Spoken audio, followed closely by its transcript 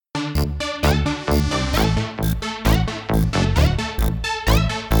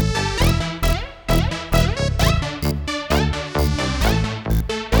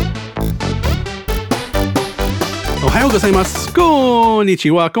gozaimasu.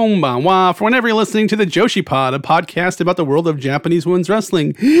 Konnichiwa, konbanwa. For whenever you're listening to the Joshi Pod, a podcast about the world of Japanese women's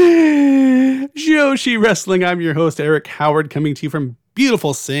wrestling. Joshi Wrestling. I'm your host, Eric Howard, coming to you from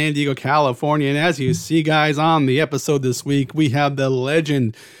beautiful San Diego, California. And as you see, guys, on the episode this week, we have the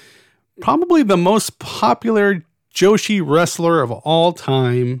legend, probably the most popular Joshi wrestler of all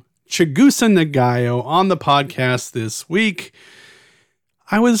time, Chigusa Nagayo, on the podcast this week.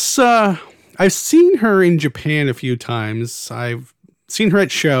 I've seen her in Japan a few times. I've seen her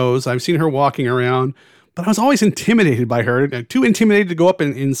at shows. I've seen her walking around, but I was always intimidated by her. Too intimidated to go up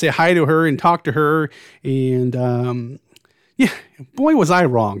and say hi to her and talk to her. And yeah, boy, was I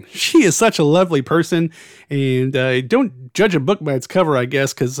wrong. She is such a lovely person. And don't judge a book by its cover, I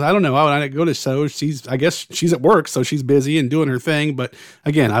guess, because I don't know. When I go to shows, I guess she's at work, so she's busy and doing her thing. But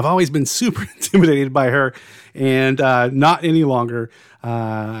again, I've always been super intimidated by her, and not any longer.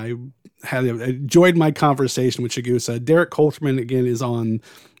 I had enjoyed my conversation with Chigusa. Derek Colterman, again, is on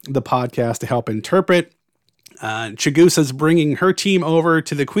the podcast to help interpret. Chigusa's bringing her team over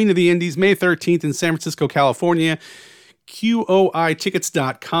to the Queen of the Indies May 13th in San Francisco, California.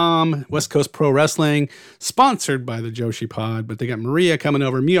 QOItickets.com, West Coast Pro Wrestling, sponsored by the Joshi Pod. But they got Maria coming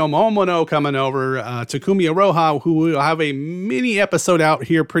over, Mio Momono coming over, Takumi Aroha, who will have a mini episode out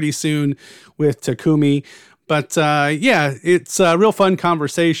here pretty soon with Takumi. But yeah, it's a real fun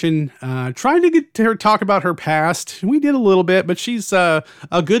conversation. Trying to get to her talk about her past. We did a little bit, but she's a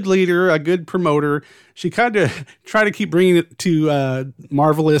good leader, a good promoter. She kind of tried to keep bringing it to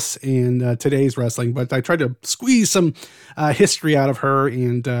Marvelous and today's wrestling, but I tried to squeeze some history out of her,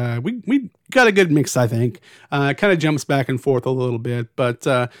 and we got a good mix, I think. Kind of jumps back and forth a little bit, but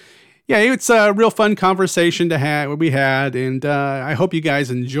yeah, it's a real fun conversation to have. We had, and I hope you guys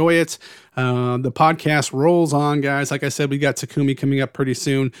enjoy it. The podcast rolls on, guys. Like I said, we got Takumi coming up pretty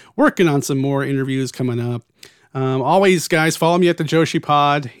soon. Working on some more interviews coming up. Always, guys, follow me at the Joshi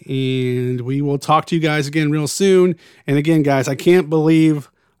Pod, and we will talk to you guys again real soon. And again, guys, I can't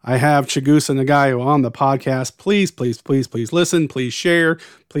believe I have Chigusa Nagayo on the podcast. Please, please, please, please listen. Please share.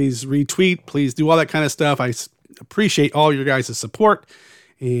 Please retweet. Please do all that kind of stuff. I appreciate all your guys' support.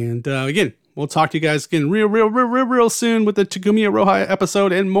 And again, we'll talk to you guys again real soon with the Takumi Aroha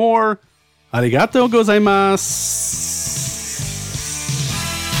episode and more. Arigatou gozaimasu.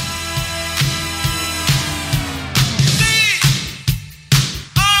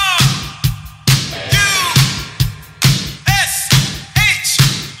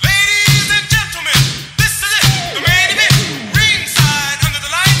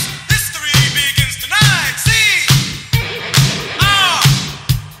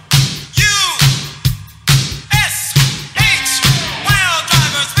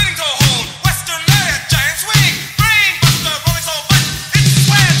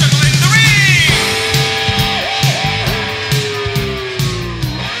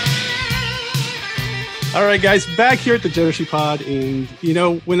 All right, guys, back here at the Joshi Pod. And, you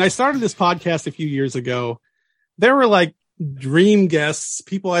know, when I started this podcast a few years ago, there were like dream guests,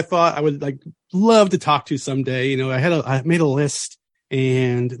 people I thought I would like love to talk to someday. You know, I made a list,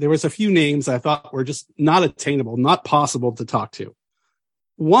 and there was a few names I thought were just not attainable, not possible to talk to.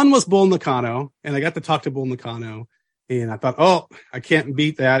 One was Bull Nakano, and I got to talk to Bull Nakano, and I thought, oh, I can't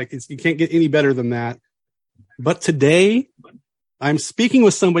beat that. You can't get any better than that. But today I'm speaking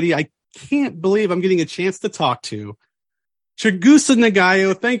with somebody I can't believe I'm getting a chance to talk to. Chigusa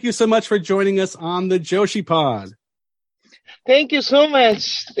Nagayo, thank you so much for joining us on the Joshi Pod. Thank you so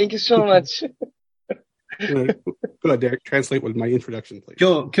much. Thank you so much. Could I, Derek, translate with my introduction, please?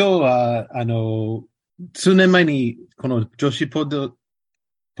 今日は、数年前にこの女子ポッド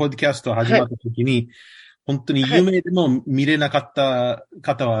キャスト始まった時に、本当に有名でも見れなかった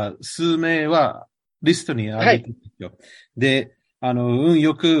方は、数名はリストに上げてるんですよ。で、運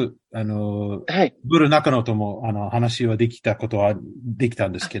よく、ブル中野とも、話はできたことはできた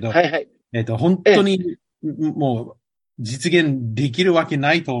んですけど、本当に、もう、実現できるわけ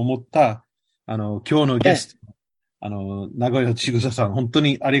ないと思った、今日のゲスト、名古屋ちぐささん、本当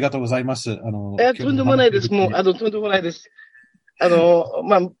にありがとうございます。とんでもないです。もう、とんでもないです。ま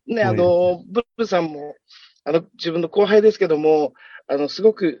あ、ね、ブルさんも、自分の後輩ですけども、す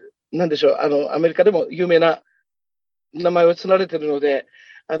ごく、なんでしょう、アメリカでも有名な名前を連れているので、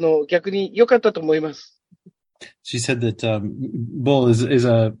逆に良かったと思います。She said that Bull is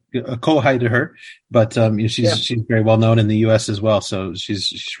a co-hi to her, but she's very well known in the U.S. as well, so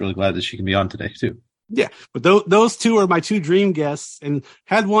she's really glad that she can be on today too. Yeah, but those two are my two dream guests, and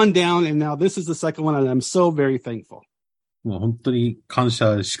had one down, and now this is the second one, and I'm so very thankful. もう本当に感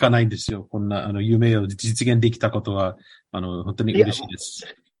謝しかないんですよ。こんな夢を実現できたことは本当に嬉しいです。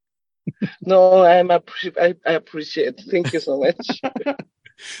No, I appreciate it. Thank you so much.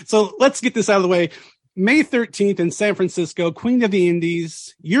 So let's get this out of the way. May 13th in San Francisco, Queen of the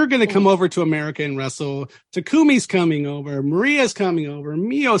Indies. You're going to come over to America and wrestle. Takumi's coming over. Maria's coming over.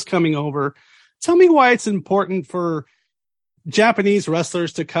 Mio's coming over. Tell me why it's important for Japanese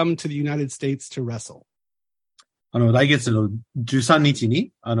wrestlers to come to the United States to wrestle. 来月の13日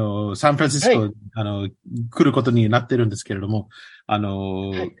に、サンフランシスコ、来ることになってるんですけれども、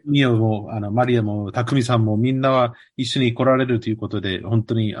ミオも、マリアも、タクミさんもみんなは一緒に来られるということで、本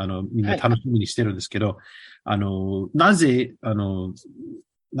当に、みんな楽しみにしてるんですけど、なぜ、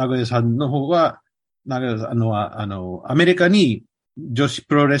名古屋さんの方は、名古屋さんは、アメリカに女子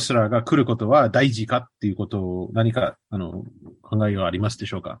プロレスラーが来ることは大事かっていうことを何か、考えがありますで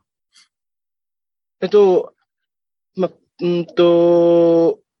しょうか？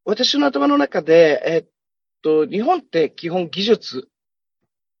私の頭の中で、日本って基本技術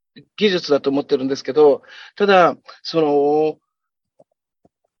だと思ってるんですけど、ただ、ショ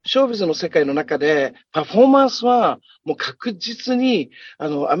ービズの世界の中で、パフォーマンスはもう確実に、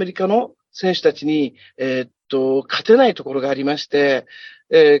アメリカの選手たちに、勝てないところがありまして、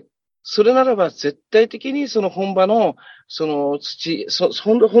それならば絶対的にその本場の、本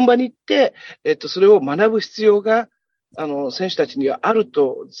場に行って、それを学ぶ必要が、選手たちにはある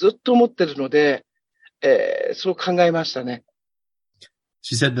とずっと思ってるので、そう考えましたね。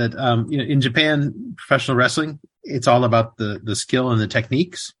She said that, in Japan, professional wrestling, it's all about the skill and the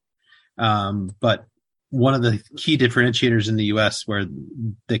techniques. But one of the key differentiators in the U.S. where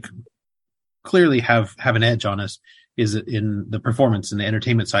they clearly have an edge on us is in the performance and the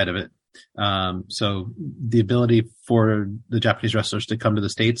entertainment side of it. So the ability for the Japanese wrestlers to come to the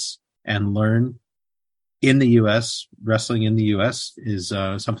States and learn in the U.S., wrestling in the U.S. is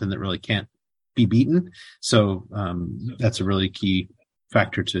something that really can't be beaten. So that's a really key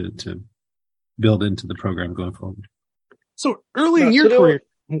factor to build into the program going forward. So early in your career...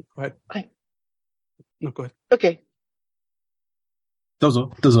 Go ahead. No, go ahead. Okay. どう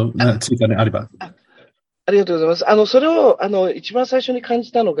ぞ、追加であれば。ありがとうございます。それを、一番最初に感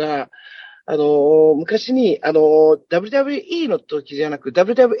じたのが、昔に、WWE の時じゃなく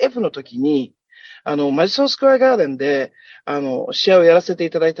WWF の時に、マジソンスクエアガーデンで、試合をやらせてい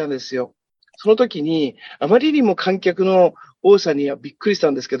ただいたんですよ。その時に、あまりにも観客の多さにはびっくりし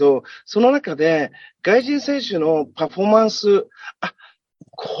たんですけど、その中で、外人選手のパフォーマンス、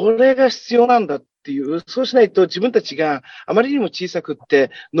これが必要なんだっていう、そうしないと自分たちがあまりにも小さくっ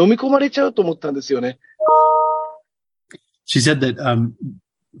て飲み込まれちゃうと思ったんですよね。She said that,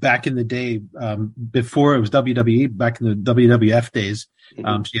 back in the day, before it was WWE, back in the WWF days,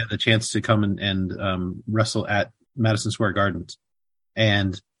 she had the chance to come and wrestle at Madison Square Gardens.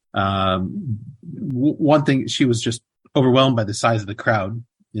 And, one thing, she was just overwhelmed by the size of the crowd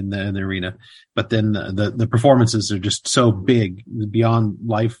in the arena. But then the performances are just so big, beyond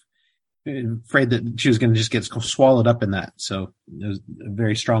life. Afraid that she was going to just get swallowed up in that. So it was a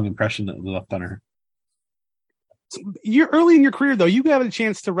very strong impression that left on her. You're early in your career, though. You got a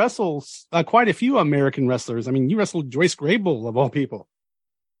chance to wrestle quite a few American wrestlers. I mean, you wrestled Joyce Grable, of all people.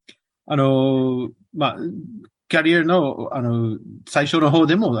 キャリアの、最初の方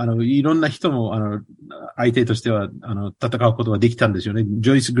でも、いろんな人も、相手としては、戦うことができたんですよね。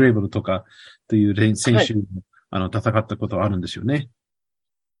ジョイス・グレーブルとか、という選手も、戦ったことはあるんですよね。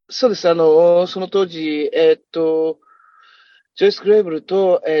そうです。その当時、ジョイス・グレーブル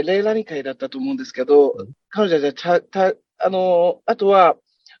と、レイラニ会だったと思うんですけど、彼女はあとは、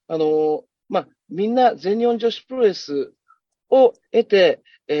みんな全日本女子プロレスを得て、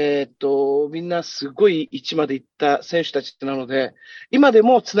みんなすごい位置まで行った選手たちなので、今で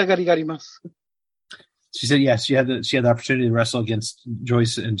もつながりがあります。She said, yes, she had the opportunity to wrestle against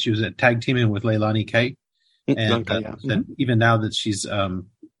Joyce, and she was tag teaming with Leilani K. And said even now that she's,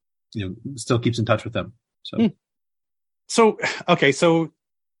 still keeps in touch with them. So, okay, so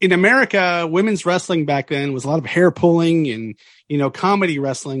in America, women's wrestling back then was a lot of hair pulling and, comedy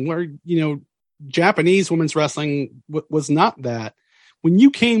wrestling, where, Japanese women's wrestling was not that. When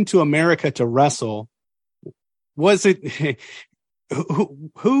you came to America to wrestle, was it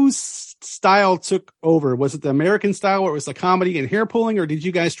whose style took over? Was it the American style, or was it the comedy and hair pulling, or did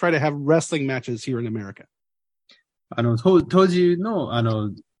you guys try to have wrestling matches here in America? 当時の、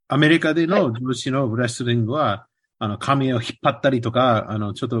アメリカでの女子のレスリングは、髪を引っ張ったりとか、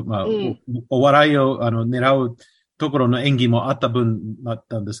ちょっと、お笑いを、狙うところの演技もあった分だっ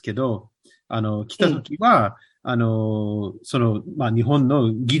たんですけど、来た時は、日本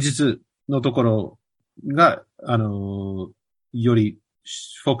の技術のところが、より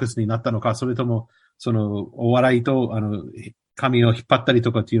フォーカスになったのか、それとも、お笑いと、髪を引っ張ったり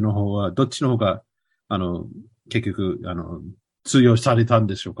とかっていうの方は、どっちの方が、結局、通用されたん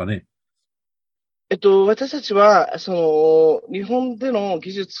でしょうかね。私たちは、日本での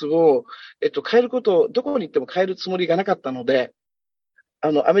技術を、変えることを、どこに行っても変えるつもりがなかったので、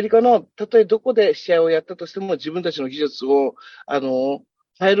アメリカの、たとえどこで試合をやったとしても、自分たちの技術を、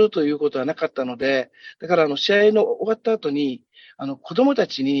変えるということはなかったので、だから、試合の終わった後に、子供た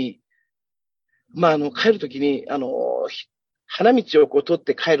ちに、帰るときに、花道をこう通っ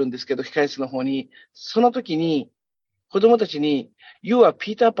て帰るんですけど、控室の方に、その時に、子供たちに、You are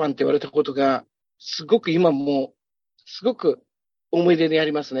Peter Pan って言われたことが、すごく今も、すごく思い出にあ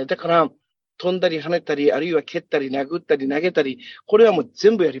りますね。だから、飛んだり跳ねたり、あるいは蹴ったり殴ったり投げたり、これはもう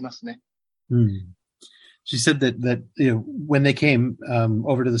全部やりますね。She said that when they came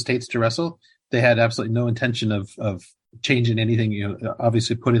over to the States to wrestle, they had absolutely no intention of changing anything.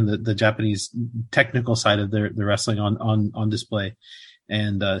 Obviously putting the Japanese technical side of their wrestling on display.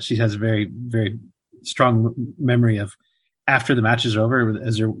 And she has a very, very strong memory of after the matches are over,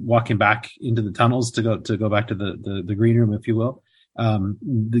 as they're walking back into the tunnels to go back to the green room, if you will.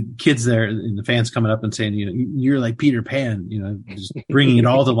 The kids there and the fans coming up and saying, you're like Peter Pan, just bringing it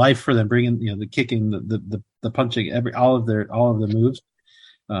all to life for them, bringing, the kicking, the punching, all of the moves.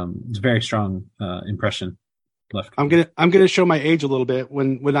 It's a very strong, impression left. I'm going to show my age a little bit.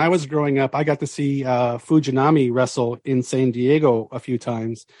 When I was growing up, I got to see, Fujinami wrestle in San Diego a few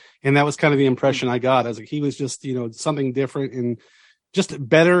times. And that was kind of the impression I got. I was like, he was just, something different and just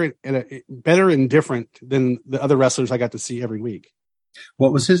better and different than the other wrestlers I got to see every week.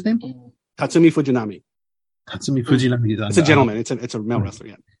 What was his name? Tatsumi Fujinami. Tatsumi Fujinami. It's a gentleman. It's a male wrestler,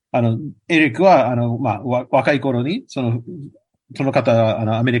 yeah. エリックは、若い頃に、その方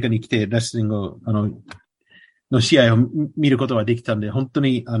は、アメリカに来て、レスリングを、の試合を見ることができたんで、本当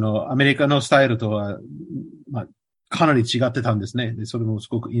に、アメリカのスタイルとは、かなり違ってたんですね。で、それもす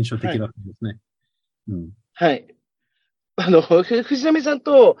ごく印象的だったんですね。はい。藤波さん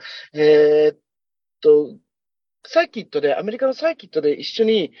と、サーキットで、アメリカのサーキットで一緒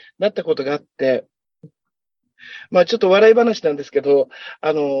になったことがあって、ちょっと笑い話なんですけど、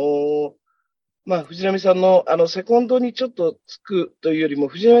藤波さんの、セコンドにちょっとつくというよりも、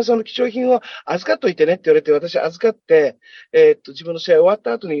藤波さんの貴重品を預かっといてねって言われて、私預かって、自分の試合終わっ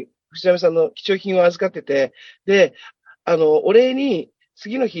た後に、藤波さんの貴重品を預かってて、で、お礼に、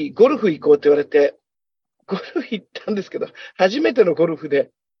次の日、ゴルフ行こうって言われて、ゴルフ行ったんですけど、初めてのゴルフ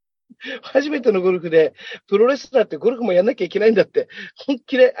で、プロレスラーってゴルフもやんなきゃいけないんだって、本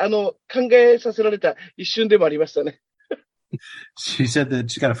気で、考えさせられた一瞬でもありましたね。She said that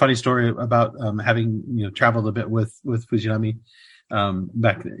she got a funny story about, having, traveled a bit with Fujinami,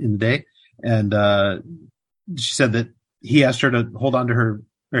 back in the day. And, she said that he asked her to hold on to her,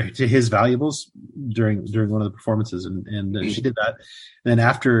 or to his valuables during one of the performances. And she did that. And then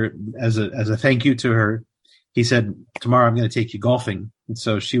after, as a thank you to her, he said, tomorrow I'm going to take you golfing. And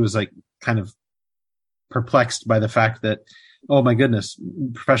so she was like kind of perplexed by the fact that, oh my goodness,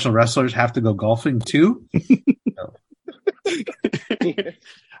 professional wrestlers have to go golfing too.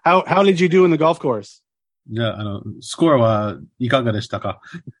 How did you do in the golf course? じゃあ、スコアはいかがでしたか？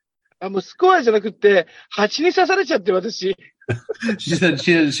もうスコアじゃなくて、蜂に刺されちゃって私。She said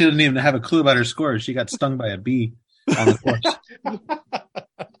she didn't even have a clue about her score. She got stung by a bee on the course.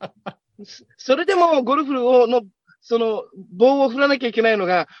 それでもゴルフの、棒を振らなきゃいけないの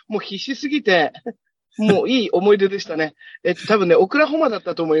が、もう必死すぎて、もういい思い出でしたね。多分ね、オクラホマだっ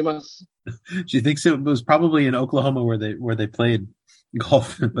たと思います。She thinks it was probably in Oklahoma where they played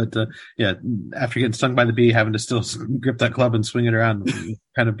golf. But, yeah, after getting stung by the bee, having to still grip that club and swing it around,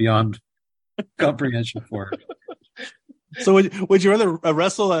 kind of beyond comprehension for her. So would you rather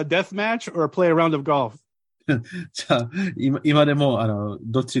wrestle a death match or play a round of golf? じゃあ、今でも、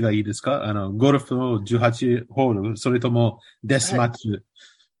どっちがいいですか？ゴルフの18ホール、それともデスマッチ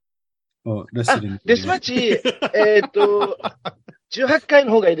をレスリング。デスマッチ、18回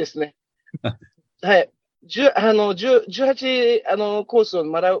の方がいいですね。はい。18、コースを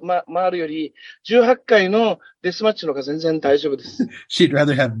回るより、18回のデスマッチの方が全然大丈夫です。She'd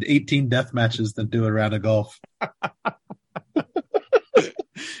rather have 18 death matches than do a round of golf.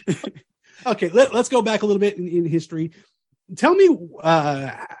 Okay, let's go back a little bit in history. Tell me,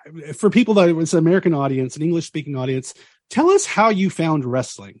 for people that it's an American audience, an English-speaking audience, tell us how you found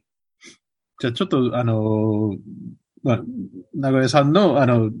wrestling. じゃあちょっと、名古屋さんの、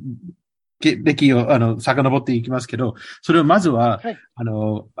歴を、遡っていきますけど、それをまずは、はい、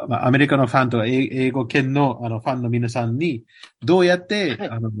アメリカのファンと英語圏の、ファンの皆さんに、どうやって、はい、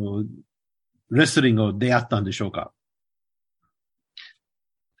レスリングを出会ったんでしょうか？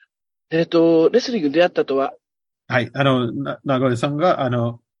レスリングに出会ったとは、はい。長江さんが、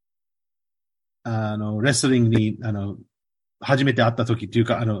レスリングに、初めて会った時っていう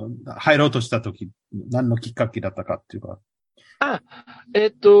か、入ろうとした時、何のきっかけだったかっていうか。あ、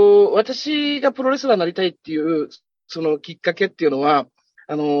私がプロレスラーになりたいっていう、そのきっかけっていうのは、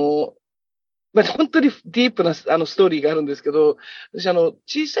あの、まあ、本当にディープなストーリーがあるんですけど、私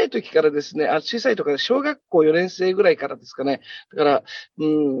小さい時からですね、小さいとか小学校4年生ぐらいからですかね。だから、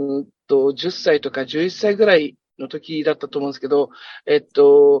10歳とか11歳ぐらいの時だったと思うんですけど、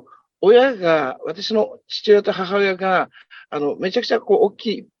私の父親と母親が、めちゃくちゃ大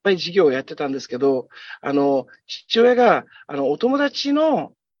きいいっぱい事業をやってたんですけど、父親が、お友達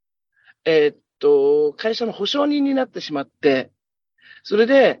の、会社の保証人になってしまって、それ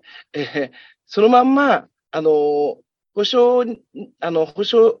で、そのまんま、保証、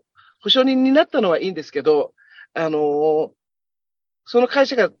保証人になったのはいいんですけど、あの、その会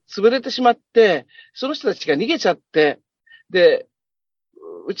社が潰れてしまって、その人たちが逃げちゃって、で、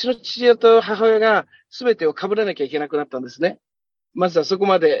うちの父親と母親が全てを被らなきゃいけなくなったんですね。まずはそこ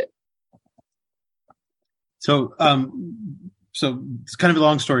まで。So, it's kind of a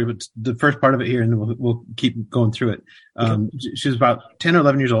long story, but the first part of it here, and we'll keep going through it. She was about 10 or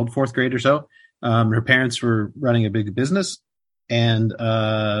 11 years old, fourth grade or so. Her parents were running a big business, and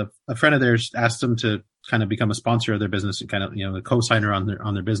a friend of theirs asked them to kind of become a sponsor of their business and kind of, a co-signer on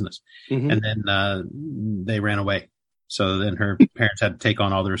their business. Mm-hmm. And then they ran away. So then her parents had to take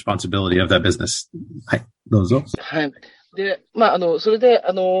on all the responsibility of that business. はい、どうぞ。はい。で、それで、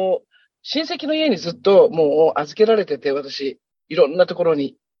親戚の家にずっともう預けられてて、私、いろんなところ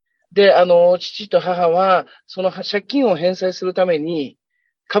に。で、父と母は、その借金を返済するために、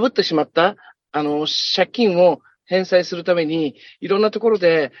被ってしまった、借金を返済するために、いろんなところ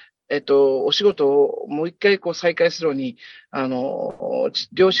で、お仕事をもう一回再開するのに、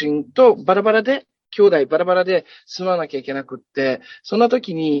両親とバラバラで、兄弟バラバラで住まなきゃいけなくって、そんな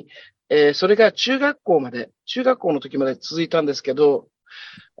時に、それが中学校の時まで続いたんですけど、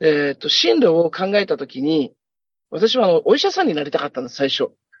進路を考えた時に、私はお医者さんになりたかったんです、最初。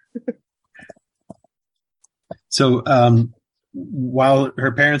So, while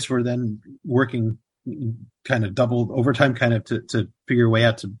her parents were then working kind of double overtime kind of to figure a way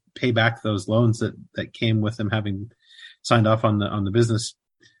out to pay back those loans that came with them having signed off on the business,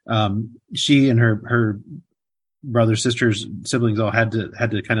 she and her brothers, sisters, siblings all had to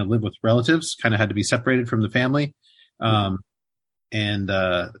kind of live with relatives, kind of had to be separated from the family. And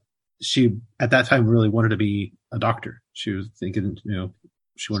she at that time really wanted to be a doctor. She was thinking,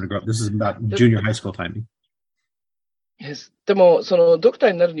 she wanted to grow up. This is about junior high school timing. でも、ドクタ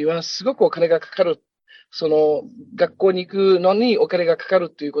ーになるにはすごくお金がかかる。学校に行くのにお金がかかる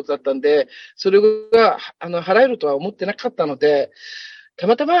ということだったんで、それが、払えるとは思ってなかったので、た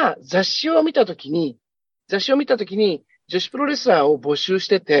またま雑誌を見たときに、女子プロレスラーを募集し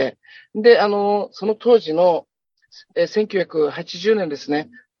てて、で、その当時の、1980年です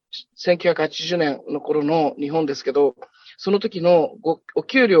ね。1980年の頃の日本ですけど、その時のお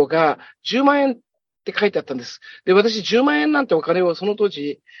給料が10万円って書いてあったんです。で、私10万円なんてお金をその当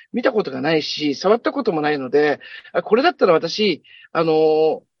時見たことがないし、触ったこともないので、これだったら私、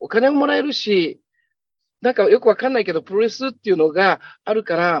お金ももらえるし、なんかよくわかんないけど、プロレスっていうのがある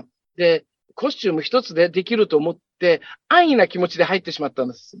から、で、コスチューム一つでできると思って、安易な気持ちで入ってしまったん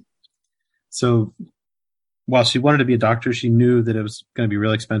です。So, while she wanted to be a doctor, she knew that it was going to be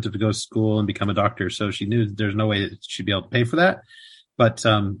really expensive to go to school and become a doctor. So she knew there's no way that she'd be able to pay for that. But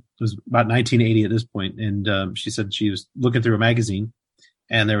it was about 1980 at this point, and she said she was looking through a magazine,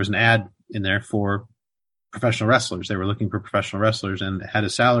 and there was an ad in there for professional wrestlers. They were looking for professional wrestlers and had a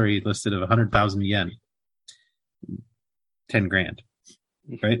salary listed of 100,000 yen, 10 grand,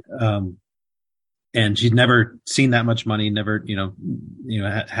 right? And she'd never seen that much money, never,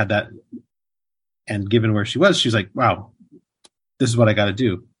 had that. And given where she was like, wow, this is what I got to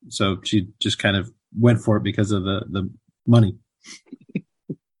do. So she just kind of went for it because of the money.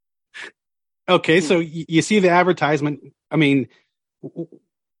 Okay. So you see the advertisement. I mean,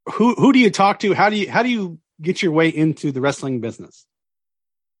 who do you talk to? How do you get your way into the wrestling business?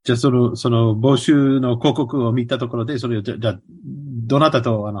 じゃあその募集の広告を見たところで、それをじゃあどなた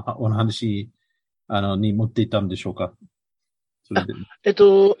とお話に持っていったんでしょうか。それで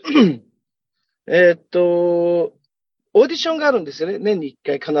オーディションがあるんですよね。年に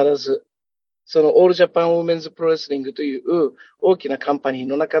1回必ず。そのオールジャパンウーメンズプロレスリングという大きなカンパニー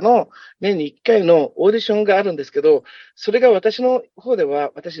の中の年に1回のオーディションがあるんですけど、それが私の方で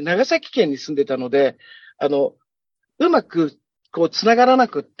は、私長崎県に住んでたので、うまく繋がらな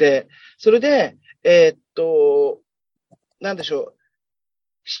くって、それで、なんでしょ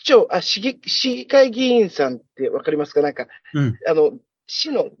う。市議会議員さんってわかりますか？なんか、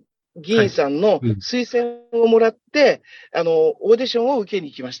市の議員さんの推薦をもらって、オーディションを受けに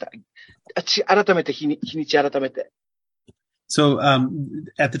行きました。改めて、日にち改めて。So,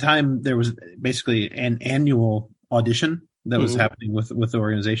 at the time, there was basically an annual audition that was happening with the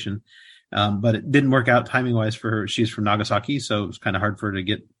organization. But it didn't work out timing wise for her. She's from Nagasaki, so it was kind of hard for her to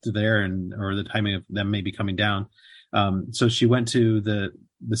get to there or the timing of them maybe coming down. So she went to the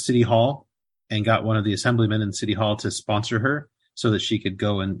city hall and got one of the assemblymen in city hall to sponsor her so that she could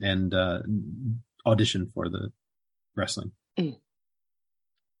go and audition for the wrestling.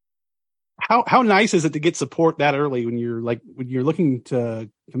 How nice is it to get support that early when you're looking to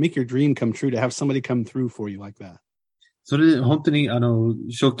make your dream come true, to have somebody come through for you like that? それで本当に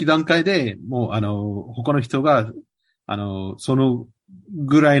初期段階でもう他の人がその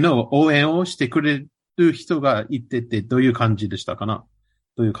ぐらいの応援をしてくれる人がいてて、どういう感じでしたかな？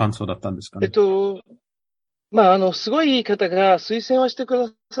どういう感想だったんですかね？すごい方が推薦はしてくだ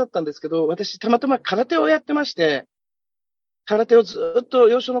さったんですけど、私たまたま空手をやってまして、空手をずっと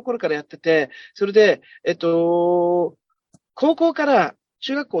幼少の頃からやってて、それで、高校から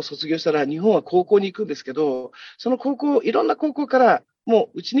中学校を卒業したら日本は高校に行くんですけど、その高校、いろんな高校から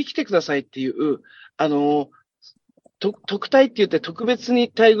もううちに来てくださいっていう、特待って言って特別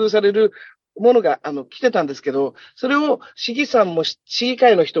に待遇されるものが、来てたんですけど、それを市議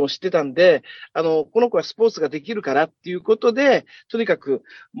会の人も知ってたんで、この子はスポーツができるからっていうことで、とにかく、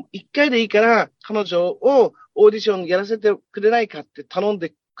一回でいいから彼女をオーディションやらせてくれないかって頼ん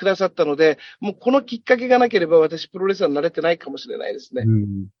でくださったので、もうこのきっかけがなければ私プロレスラーになれてないかもしれないですね。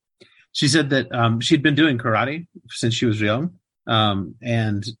She said that she'd been doing karate since she was young,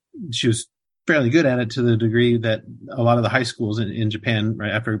 and she was fairly good at it to the degree that a lot of the high schools in Japan,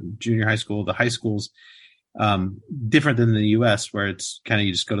 right after junior high school, the high schools, different than the US, where it's kind of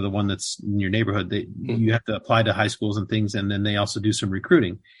you just go to the one that's in your neighborhood. You have to apply to high schools and things, and then they also do some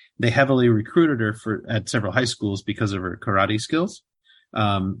recruiting. They heavily recruited her at several high schools because of her karate skills.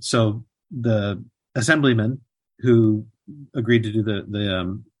 So the assemblyman who agreed to do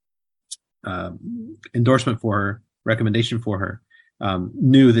the endorsement for her, recommendation for her,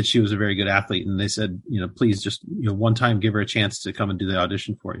 knew that she was a very good athlete. And they said, please just, one time give her a chance to come and do the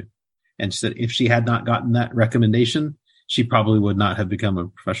audition for you. And she said, if she had not gotten that recommendation, she probably would not have become a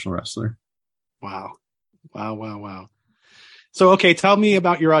professional wrestler. Wow. So, okay, tell me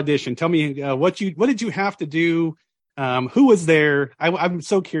about your audition. Tell me what did you have to do? Who was there? I'm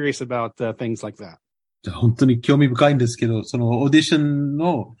so curious about things like that. 本当に興味深いんですけど、そのオーディション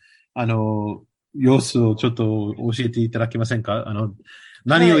の、様子をちょっと教えていただけませんか？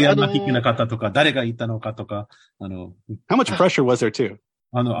何をやらなきゃいけなかったとか、誰がいたのかとか、How much pressure was there too?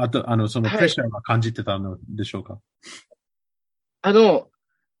 あと、そのプレッシャーは感じてたのでしょうか？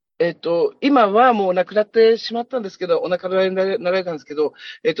今はもう亡くなってしまったんですけど、お亡くなりになられたんですけど、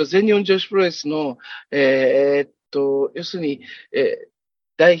全日本女子プロレスの、要するに、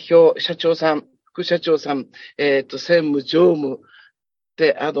代表、社長さん、副社長さん、専務、常務、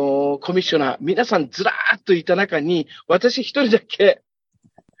で、コミッショナー、皆さんずらーっといた中に、私一人だけ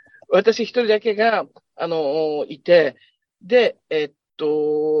が、いて、で、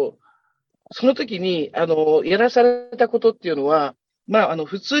その時に、やらされたことっていうのは、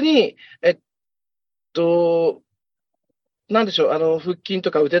普通に、なんでしょう、腹筋と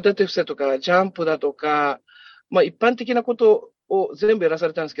か腕立て伏せとか、ジャンプだとか、一般的なことを全部やらさ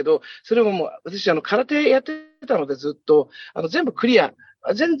れたんですけど、それももう、私、空手やってたのでずっと、全部クリア。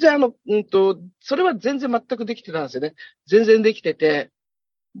全然それは全然全くできてたんですよね。全然できてて。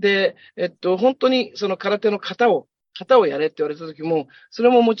で、本当にその空手の型をやれって言われた時も、それ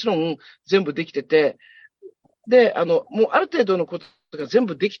ももちろん全部できてて、で、もうある程度のことが全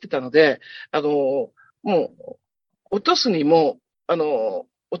部できてたので、もう、落とすにも、落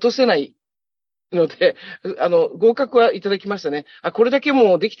とせないので、合格はいただきましたね。これだけ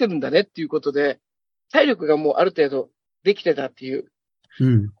もうできてるんだねっていうことで、体力がもうある程度できてたっていう。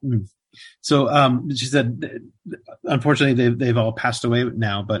So, she said, unfortunately, they've all passed away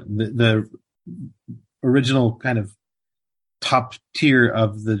now, but the original kind of top tier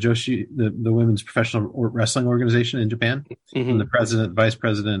of the Joshi, the women's professional wrestling organization in Japan, from the president, vice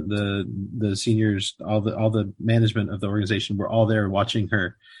president, the seniors, all the management of the organization were all there watching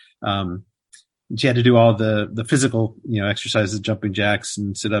her. She had to do all the physical, exercises, jumping jacks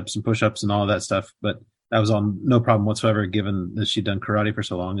and sit-ups and push-ups and all of that stuff, but that was all no problem whatsoever, given that she'd done karate for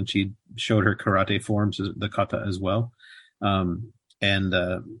so long, and she showed her karate forms, the kata as well.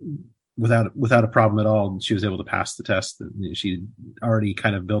 Without a problem at all, she was able to pass the test. She already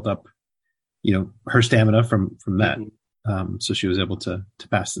kind of built up, her stamina from that. So she was able to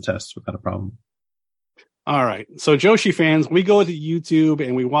pass the test without a problem. All right. So Joshi fans, we go to YouTube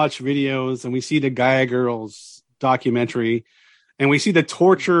and we watch videos and we see the Gaia Girls documentary and we see the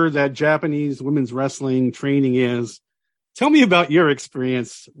torture that Japanese women's wrestling training is. Tell me about your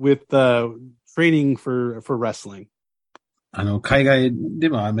experience with training for wrestling. 海外で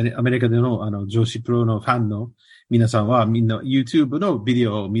もアメリカでの女子プロのファンの皆さんはみんな YouTube のビデ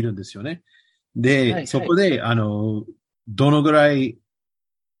オを見るんですよね。で、はい、そこで、どのぐらい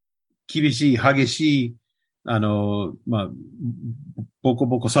厳しい、激しい、ボコ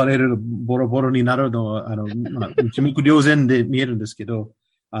ボコされる、ボロボロになるのは、一目瞭然で見えるんですけど、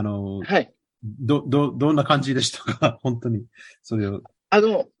はい。どんな感じでしたか本当に。それを。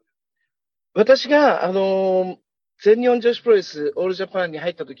私が、全日本女子プロレスオールジャパンに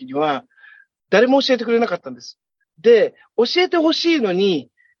入った時には、誰も教えてくれなかったんです。で、教えてほしいのに、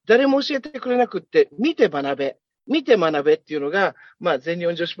誰も教えてくれなくって、見て学べっていうのが、全日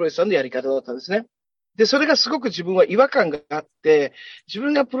本女子プロレスさんのやり方だったんですね。で、それがすごく自分は違和感があって、自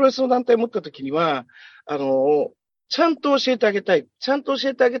分がプロレスの団体を持った時には、ちゃんと教えてあげたい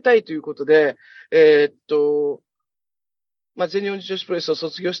ということで、全日本女子プロレスを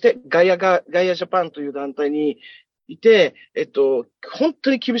卒業して、ガイアジャパンという団体にいて、本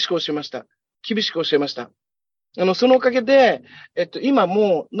当に厳しく教えました。そのおかげで、今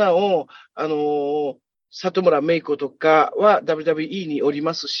もなお、里村芽衣子とかは WWE におり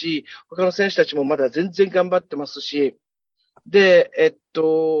ますし、他の選手たちもまだ全然頑張ってますし、で、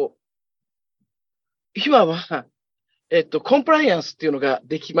今は、コンプライアンスっていうのが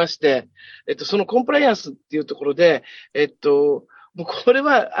できまして、そのコンプライアンスっていうところで、もうこれ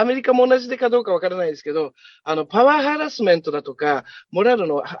はアメリカも同じでかどうかわからないですけど、パワーハラスメントだとか、モラル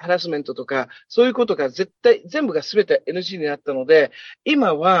のハラスメントとか、そういうことが全部が全て NG になったので、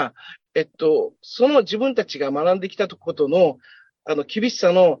今は、その自分たちが学んできたことの、厳し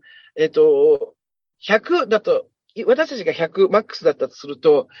さの、100だと、私たちが100マックスだったとする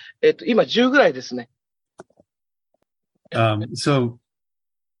と、今10ぐらいですね。So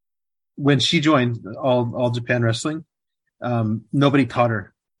when she joined All Japan Wrestling, nobody taught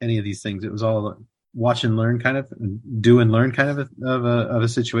her any of these things. It was all watch and learn kind of, do and learn kind of a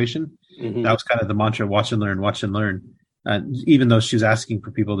situation. Mm-hmm. That was kind of the mantra, watch and learn. Even though she was asking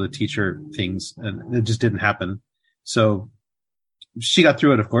for people to teach her things, and it just didn't happen. So she got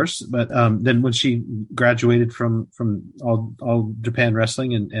through it, of course. But then when she graduated from All Japan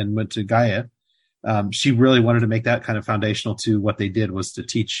Wrestling and went to Gaia, she really wanted to make that kind of foundational to what they did, was to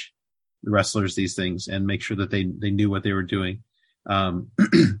teach the wrestlers these things and make sure that they knew what they were doing. And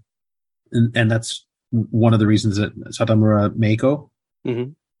that's one of the reasons that Satamura Meiko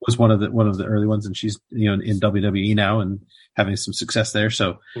was one of the early ones, and she's, in WWE now and having some success there.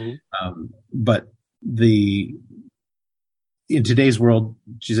 So, but in today's world,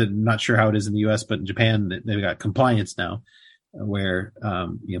 she said, not sure how it is in the US, but in Japan, they've got compliance now, where,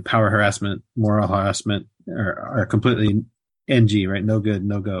 power harassment, moral harassment are completely NG, right? No good,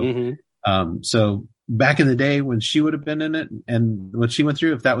 no go. Mm-hmm. So back in the day when she would have been in it and what she went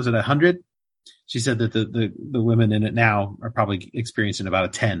through, if that was at 100, she said that the women in it now are probably experiencing about a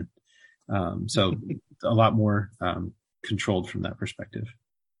 10. So a lot more, controlled from that perspective.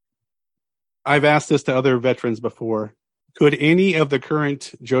 I've asked this to other veterans before. Could any of the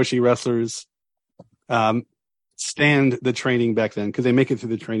current Joshi wrestlers, stand the training back then? Could they make it through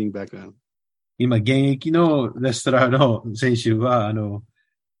the training back then? 今、現役のレスラーの選手は、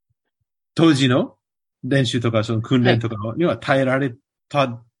当時の練習とか、その訓練とかには耐えられ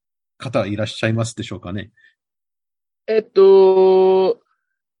た方いらっしゃいますでしょうかね。マ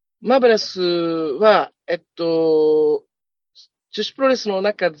ーベラスは、女子プロレスの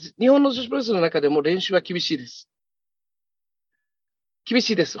中、日本の女子プロレスの中でも練習は厳しいで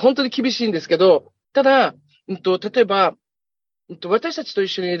す。本当に厳しいんですけど、ただ、例えば、私たちと一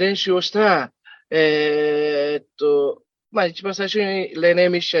緒に練習をした、一番最初にレネー・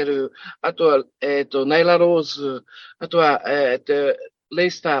ミッシェル、あとは、ナイラ・ローズ、あとは、レ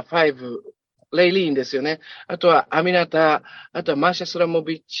イスター5、レイリーンですよね。あとはアミナタ、あとはマーシャ・スラモ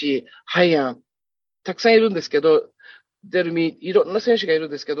ビッチ、ハイアン、たくさんいるんですけど、デルミ、いろんな選手がいる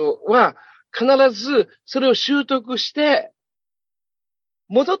んですけど、必ずそれを習得して、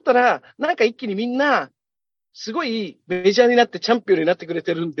戻ったら、なんか一気にみんな、すごいメジャーになってチャンピオンになってくれ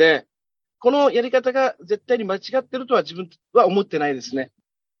てるんで、このやり方が絶対に間違ってるとは自分は思ってないですね。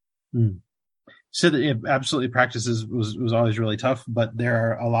So absolutely practices was always really tough, but there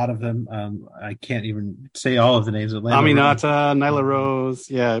are a lot of them. I can't even say all of the names. Aminata, Nyla Rose,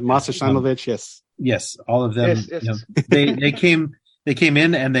 Masa Shimovic, yes. Yes, all of them. Yes. They came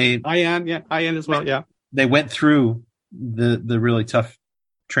in and they Ian as well, yeah. They went through the really tough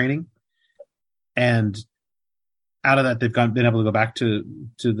training. And out of that, they've been able to go back to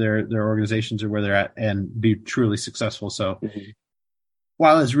their organizations or where they're at and be truly successful. So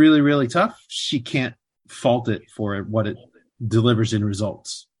while it's really, really tough, she can't fault it for what it delivers in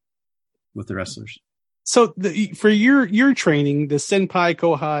results with the wrestlers. So for your training, the senpai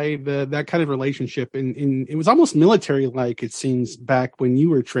kohai, that kind of relationship, and it was almost military like, it seems, back when you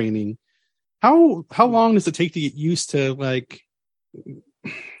were training. How long does it take to get used to, like,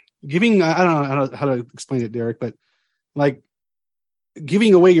 giving, I don't know how to explain it, Derek, but like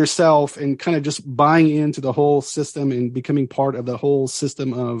giving away yourself and kind of just buying into the whole system and becoming part of the whole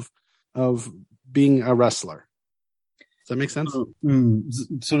system of being a wrestler. Does that make sense?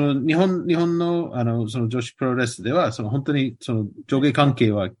 その日本のその女子プロレスでは、その本当にその上下関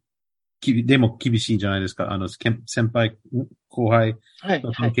係はでも厳しいじゃないですか。先輩、後輩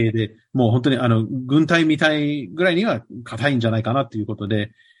の関係で、もう本当に軍隊みたいぐらいには硬いんじゃないかなっていうこと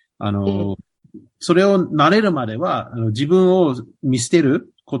で、それを慣れるまでは、自分を見捨て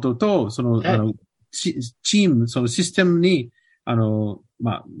ることと、その、チーム、そのシステムに、任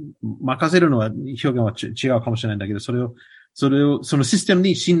せるのは表現は違うかもしれないんだけど、そのシステム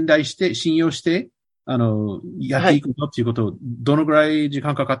に信用して、やっていくのっていうことを、どのぐらい時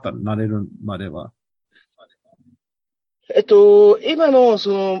間かかった慣れるまでは。今の、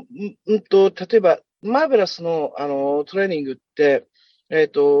例えば、マーベラスの、トレーニングって、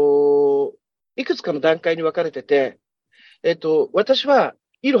いくつかの段階に分かれてて、私は、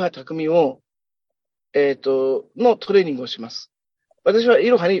いろはたくみを、のトレーニングをします。私はい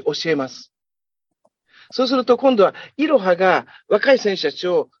ろはに教えます。そうすると、今度は、いろはが若い選手たち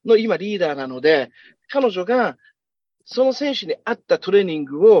の今リーダーなので、彼女が、その選手に合ったトレーニン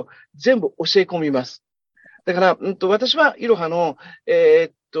グを全部教え込みます。だから、私はいろはの、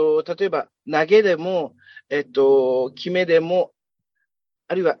例えば、投げでも、決めでも、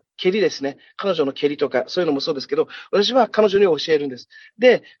あるいは蹴りですね。彼女の蹴りとか、そういうのもそうですけど、私は彼女に教えるんです。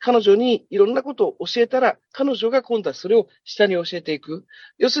で、彼女にいろんなことを教えたら、彼女が今度はそれを下に教えていく。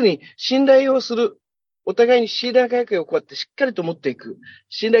要するに、信頼をする。お互いに信頼関係をこうやってしっかりと持っていく。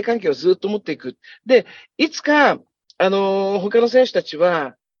信頼関係をずっと持っていく。で、いつか、他の選手たち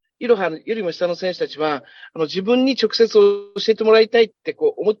は、いろはよりも下の選手たちは、自分に直接教えてもらいたいって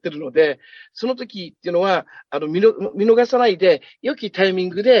こう思ってるので、その時っていうのは、見逃さないで、良きタイミン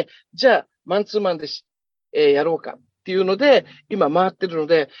グで、じゃあ、マンツーマンでやろうかっていうので、今回ってるの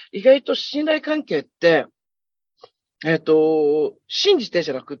で、意外と信頼関係って、信じて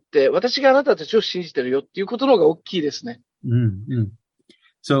じゃなくって、私があなたたちを信じてるよっていうことの方が大きいですね。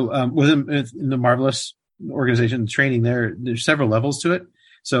So, within the Marvelous organization training there's several levels to it.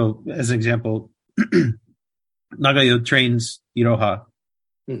 So, as an example, Nagayo trains Iroha.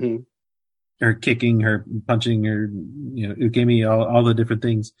 Her kicking, her punching, her, ukemi, all the different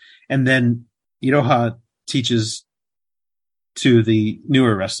things. And then Iroha teaches to the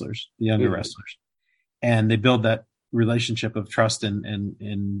newer wrestlers, the younger wrestlers. And they build that relationship of trust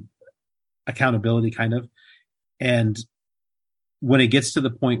and accountability kind of. And when it gets to the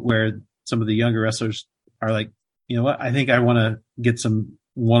point where some of the younger wrestlers are like, you know what, I think I want to get some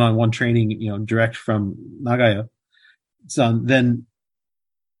one-on-one training, direct from Nagayo. So then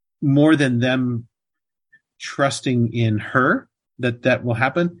more than them trusting in her that will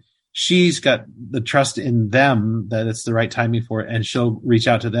happen, she's got the trust in them that it's the right timing for it. And she'll reach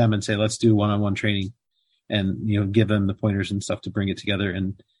out to them and say, let's do one-on-one training and, give them the pointers and stuff to bring it together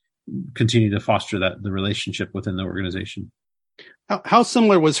and continue to foster the relationship within the organization. How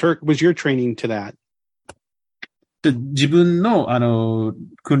similar was your training to that? 自分の、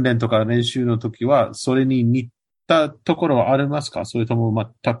訓練とか練習の時は、それに似たところはありますか？それとも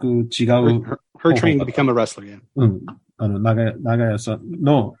全く違う。Her training to become a wrestler, yeah. 長屋さん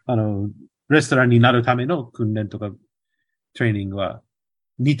の、レストランになるための訓練とか、トレーニングは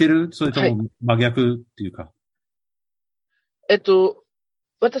似てる？それとも真逆っていうか。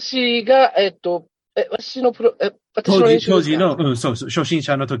私が、私の練習当時の、そう、初心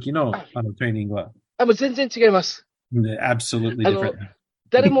者の時の、トレーニングは。もう全然違います。Absolutely different.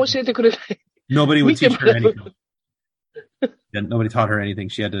 誰も教えてくれない。Nobody would teach her anything. Nobody taught her anything.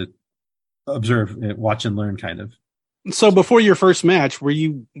 She had to observe, watch and learn kind of. So before your first match, were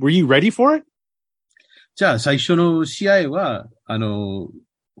you ready for it? じゃあ最初の試合は、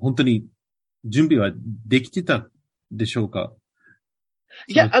本当に準備はできてたでしょうか？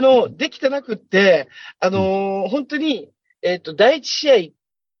いや、できてなくって、本当に、第一試合、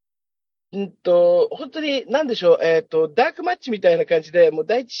本当に、なんでしょう、ダークマッチみたいな感じで、もう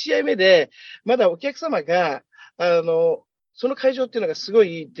第一試合目で、まだお客様が、その会場っていうのがすご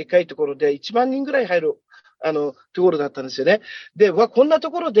いでかいところで、1万人ぐらい入る、ところだったんですよね。で、こんな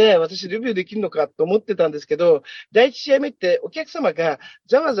ところで私レビューできるのかと思ってたんですけど、第一試合目ってお客様が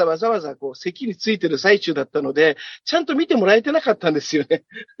ざわざわこう席についてる最中だったので、ちゃんと見てもらえてなかったんですよね。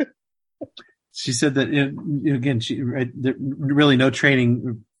She said that, again, really no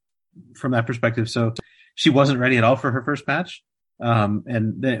training from that perspective. So she wasn't ready at all for her first match.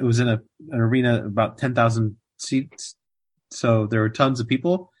 And it was in an arena about 10,000 seats. So there were tons of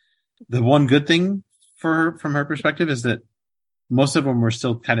people. The one good thing for her, from her perspective, is that most of them were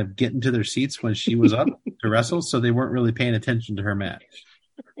still kind of getting to their seats when she was up to wrestle. So they weren't really paying attention to her match.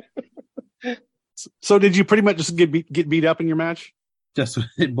 So did you pretty much just get beat up in your match? じゃあ、そ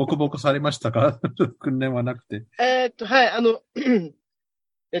れ、ボコボコされましたか？訓練はなくて。は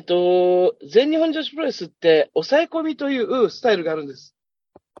い、全日本女子プロレスって、抑え込みというスタイルがあるんです。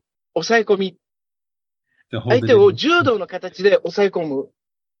抑え込み。相手を柔道の形で抑え込む。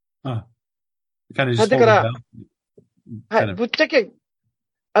あ、だから、はい、ぶっちゃけ、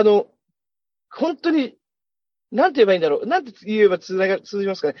本当に、なんて言えばいいんだろう。なんて言えば通じ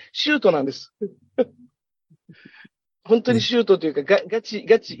ますかね。シュートなんです。本当にシュートというか、ガチ、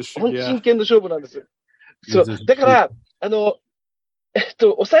真剣の勝負なんです。そう。だから、抑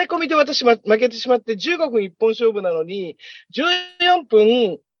え込みで私負けてしまって、15分一本勝負なのに、14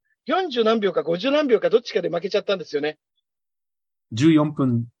分40何秒か50何秒かどっちかで負けちゃったんですよね。14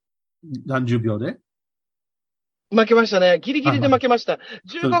分何十秒で負けましたね。ギリギリで負けました。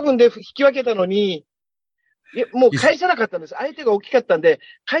15分で引き分けたのに、もう返せなかったんです。相手が大きかったんで、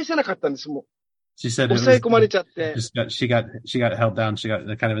返せなかったんです、もう。She said 抑え込まれちゃって。She got held down. She got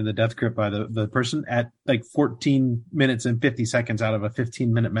kind of in the death grip by the person at like 14 minutes and 50 seconds out of a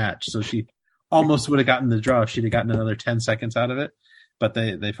 15-minute match. So she almost would have gotten the draw if she'd have gotten another 10 seconds out of it. But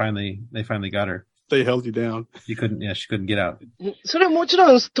they finally got her. They held you down. She couldn't get out. それはもち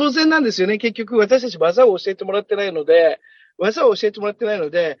ろん当然なんですよね。結局私たち技を教えてもらってないので、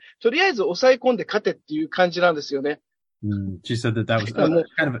とりあえず抑え込んで勝てっていう感じなんですよね。She said that was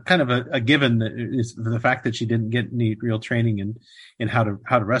kind of a given, that is the fact that she didn't get any real training in how to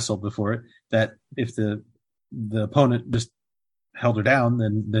wrestle before it, that if the opponent just held her down,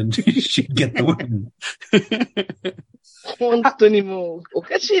 then she'd get the win. 本当にもうお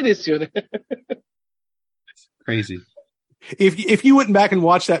かしいですよね。Crazy. If you went back and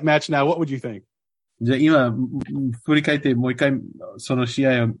watched that match now, what would you think? じゃあ今、振り返ってもう一回その試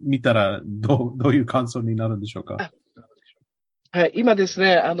合を見たらどういう感想になるんでしょうか？はい、今です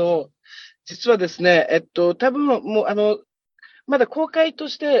ね、実はですね、多分もうまだ公開と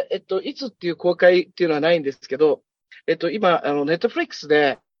して、いつっていう公開っていうのはないんですけど、今、ネットフリックス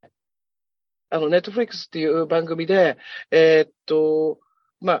で、ネットフリックスっていう番組で、ダ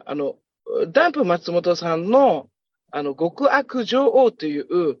ンプ松本さんの、極悪女王とい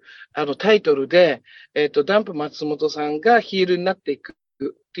う、タイトルで、ダンプ松本さんがヒールになっていくっ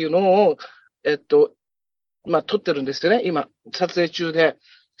ていうのを、撮ってるんですよね、今、撮影中で。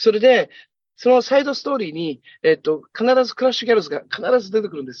それで、そのサイドストーリーに、必ずクラッシュギャルズが必ず出て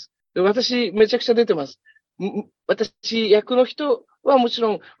くるんです。で、私、めちゃくちゃ出てます。私、役の人はもち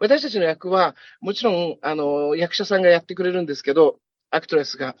ろん、私たちの役は、もちろん、役者さんがやってくれるんですけど、アクトレ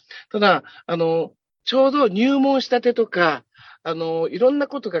スが。ただ、ちょうど入門したてとか、いろんな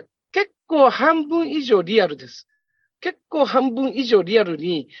ことが結構半分以上リアルです。結構半分以上リアル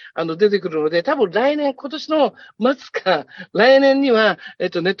に、出てくるので、多分今年の末か、来年には、ネ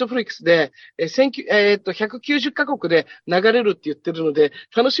ットフリックスで、190カ国で流れるって言ってるので、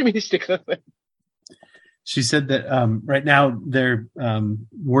楽しみにしてください。She said that, right now they're,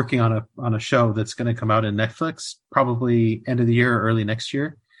 working on a show that's going to come out in Netflix, probably end of the year or early next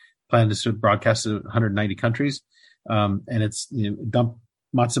year. Plan to broadcast to 190 countries. And it's, Dump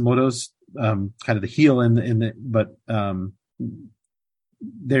Matsumoto's, kind of the heel but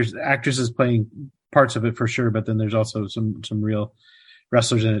there's actresses playing parts of it for sure, but then there's also some real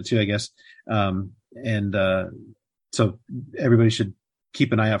wrestlers in it too, I guess. So everybody should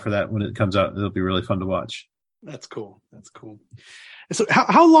keep an eye out for that when it comes out. It'll be really fun to watch. That's cool. So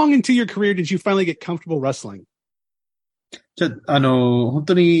how long into your career did you finally get comfortable wrestling? じゃあ、本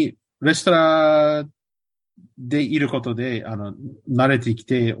当にレストラーでいることで、慣れてき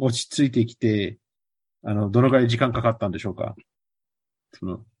て、落ち着いてきて、どのぐらい時間かかったんでしょうか？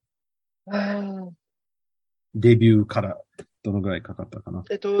デビューからどのぐらいかかったかな？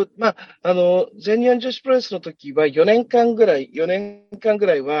全日本女子プロレスの時は4年間ぐらい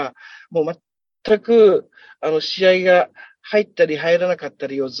は、もう全く、試合が入ったり入らなかった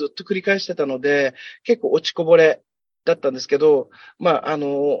りをずっと繰り返してたので、結構落ちこぼれだったんですけど、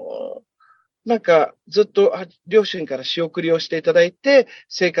なんかずっと両親から仕送りをしていただいて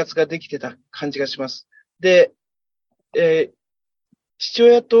生活ができてた感じがします。で、父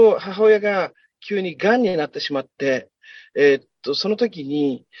親と母親が急に癌になってしまって、その時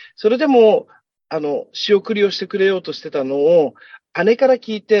に、それでも、仕送りをしてくれようとしてたのを、姉から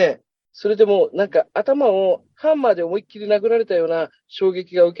聞いて、それでもなんか頭をハンマーで思いっきり殴られたような衝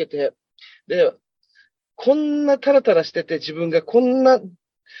撃が受けて、で、こんなタラタラしてて自分がこんな、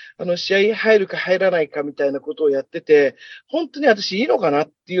試合入るか入らないかみたいなことをやってて、本当に私いいのかな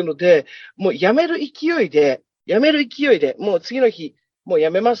っていうので、もうやめる勢いで、もう次の日、もう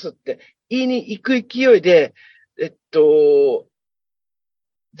やめますって言いに行く勢いで、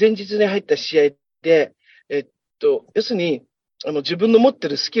前日に入った試合で、要するに、自分の持って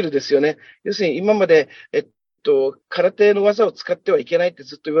るスキルですよね。要するに今まで、空手の技を使ってはいけないって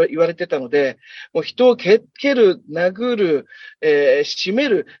ずっと言われてたので、もう人を蹴る、殴る、締め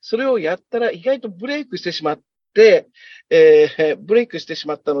る、それをやったら意外とブレイクしてしまって、ブレイクしてし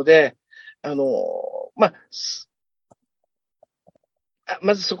まったので、ま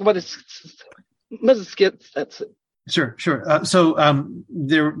ずそこまでまず付き合って、Sure, sure.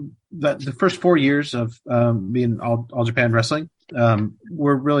 The first 4 years of being all Japan wrestling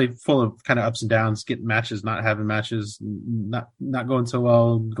were really full of kind of ups and downs, getting matches, not having matches, not going so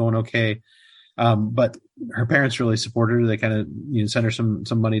well, going okay. But her parents really supported her. They kind of sent her some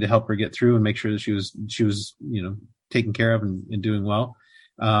money to help her get through and make sure that she was taken care of and doing well.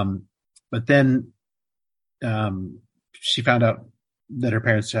 But then she found out that her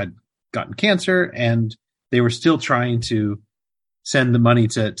parents had gotten cancer, and they were still trying to send the money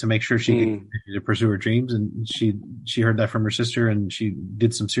to make sure she could continue to pursue her dreams. And she heard that from her sister, and she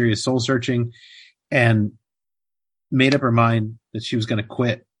did some serious soul searching and made up her mind that she was going to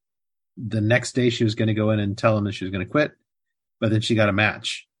quit. The next day she was going to go in and tell them that she was going to quit, but then she got a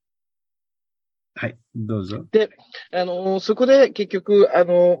match. はい、どうぞ。で、そこで結局、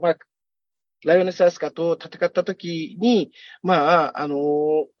ライオネスアスカと戦った時に、こ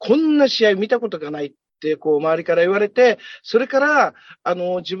んな試合見たことがないって、周りから言われて、それから、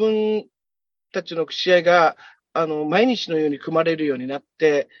自分たちの試合が、毎日のように組まれるようになっ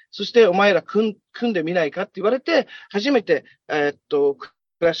て、そしてお前ら組んでみないかって言われて、初めて、ク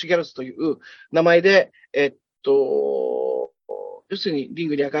ラッシュギャルズという名前で、要するにリン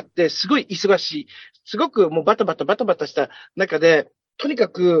グに上がって、すごい忙しい、すごくもうバタバタした中で、とにか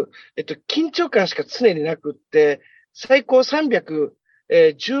く、緊張感しか常になくって、最高310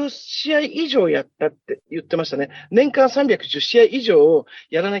試合以上やったって言ってましたね。年間310試合以上を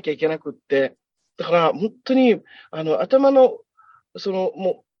やらなきゃいけなくって、だから本当に、頭の、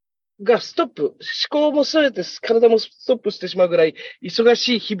もう、がストップ、思考も全て体もストップしてしまうぐらい忙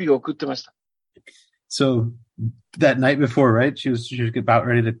しい日々を送ってました。So, that night before, right? She was about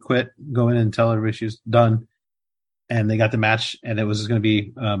ready to quit, go in and tell everybody she was done. And they got the match, and it was going to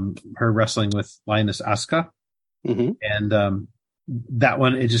be her wrestling with Lioness Asuka. Mm-hmm. And that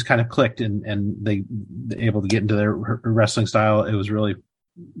one, it just kind of clicked, and they able to get into her wrestling style. It was really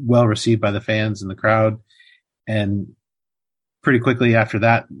well received by the fans and the crowd. And pretty quickly after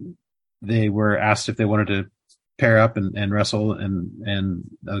that, they were asked if they wanted to pair up and wrestle, and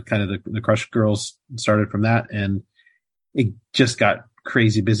kind of the Crush Girls started from that. And it just got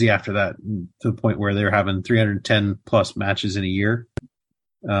crazy busy after that, to the point where they were having 310 plus matches in a year.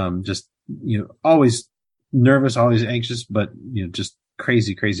 Just, always nervous, always anxious, but, just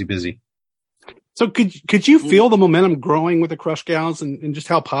crazy busy. So could you feel the momentum growing with the Crush Gals and just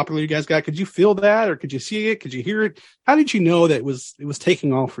how popular you guys got? Could you feel that, or could you see it? Could you hear it? How did you know that it was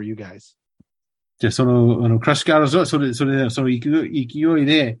taking off for you guys? じゃあ、クラッシュガールズは、その勢い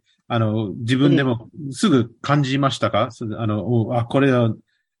で、自分でもすぐ感じましたか？これは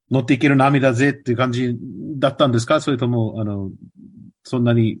乗っていける波だぜっていう感じだったんですか？それとも、そん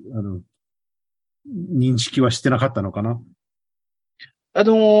なに、認識はしてなかったのかな？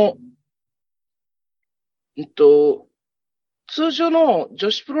通常の女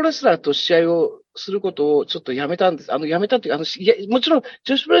子プロレスラーと試合をすることをちょっとやめたんです。やめたっていう、もちろん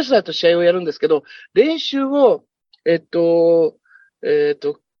女子プロレスラーと試合をやるんですけど、練習を、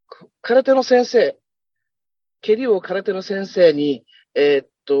空手の先生、蹴りを空手の先生に、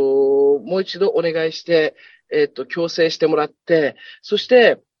もう一度お願いして、強制してもらって、そし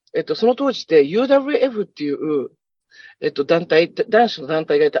て、その当時って UWF っていう、団体、男子の団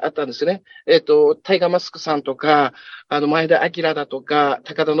体があったんですよね。タイガーマスクさんとか、前田明だとか、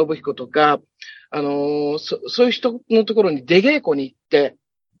高田信彦とか、そういう人のところに出稽古に行っ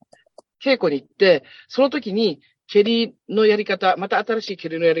て、その時に、蹴りのやり方、また新しい蹴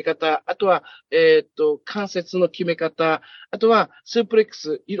りのやり方、あとは、関節の決め方、あとはスープレック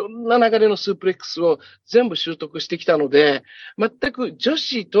ス、いろんな流れのスープレックスを全部習得してきたので、全く女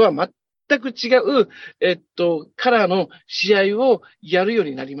子とは全全く違う、カラーの試合をやるよう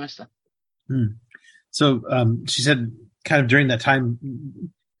になりました。So, she said kind of during that time,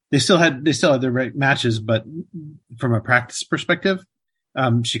 they still had their right matches, but from a practice perspective,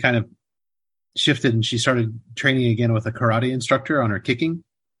 she kind of shifted and she started training again with a karate instructor on her kicking.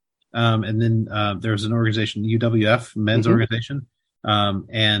 And then, there was an organization, UWF, men's organization.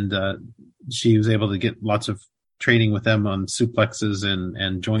 And she was able to get lots of training with them on suplexes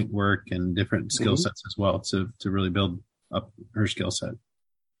and joint work and different skill sets as well to really build up her skill set.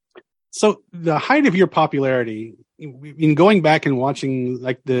 So the height of your popularity, in going back and watching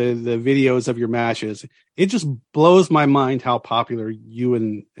like the videos of your matches, it just blows my mind how popular you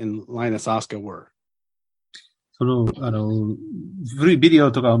and Linus Asuka were. 古いビデ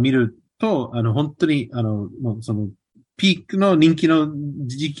オとかを見ると、本当に、もうその、ピークの人気の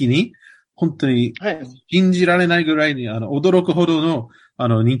時期に、本当に、信じられないぐらいに、驚くほどの、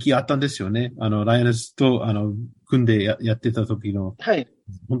人気あったんですよね。ライナスと、組んでやってた時の、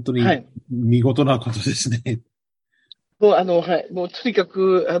本当に、見事なことですね。もう、もう、とにか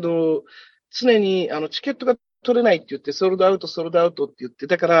く、常に、チケットが取れないって言って、ソールドアウトって言って、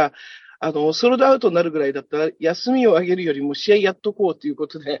だから、ソールドアウトになるぐらいだったら、休みをあげるよりも試合やっとこうというこ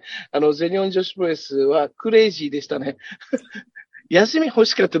とで、全日本女子プロレスはクレイジーでしたね。休み欲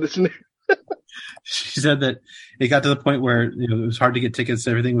しかったですね。She said that it got to the point where, it was hard to get tickets.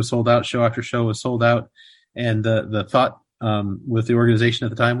 Everything was sold out. Show after show was sold out. And the thought, with the organization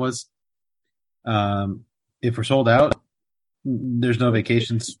at the time was, if we're sold out, there's no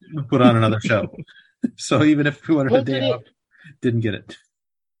vacations. Put on another show. So even if we wanted a day off, didn't get it.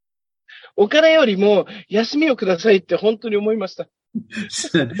 お金よりも休みをくださいって本当に思いました。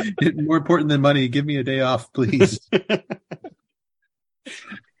Said, more important than money, give me a day off, please.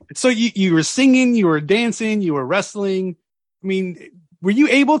 So you were singing, you were dancing, you were wrestling. I mean, were you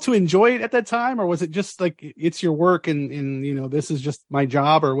able to enjoy it at that time, or was it just like it's your work and this is just my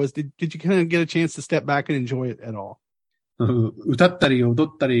job, or did you kind of get a chance to step back and enjoy it at all? 歌ったり踊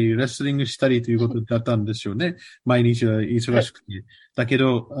ったりレスリングしたりということだったんですよね。毎日は忙しくて。だけ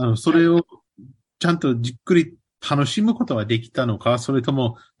ど、それをちゃんとじっくり楽しむことはできたのか、それと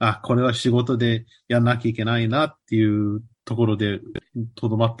も、これは仕事でやんなきゃいけないなっていうところでと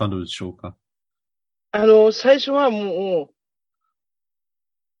どまったのでしょうか。最初はも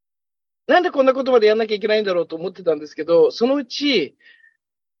う、なんでこんなことまでやんなきゃいけないんだろうと思ってたんですけど、そのうち、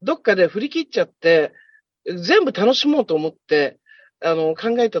どっかで振り切っちゃって、全部楽しもうと思って、考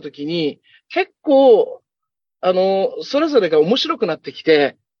えたときに、結構、それぞれが面白くなってき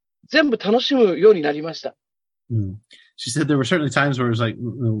て、全部楽しむようになりました。She said there were certainly times where it was like,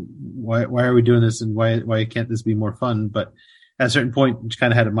 why are we doing this and why can't this be more fun? But at a certain point, she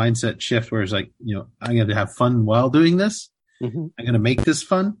kind of had a mindset shift where it's like, I'm going to have fun while doing this. I'm going to make this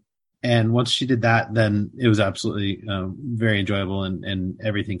fun. And once she did that, then it was absolutely very enjoyable and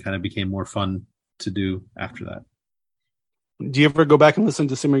everything kind of became more fun to do after that. Do you ever go back and listen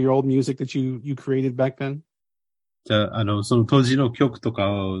to some of your old music that you created back then? じゃあ、その当時の曲と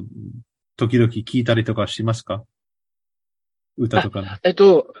かを時々聞いたりとかしますか？歌とか。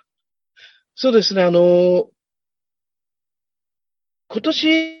そうですね、今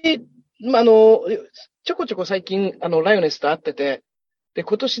年、ちょこちょこ最近、ライオネスと会ってて、で、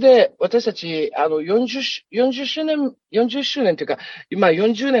今年で私たち、40周年というか、今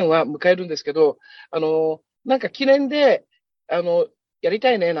40年は迎えるんですけど、なんか記念で、やり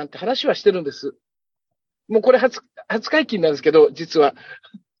たいね、なんて話はしてるんです。もうこれ初解禁なんですけど、実は。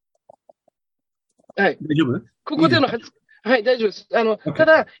はい。大丈夫？ここでのはい、大丈夫です。た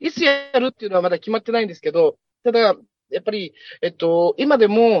だ、いつやるっていうのはまだ決まってないんですけど、ただ、やっぱり、今で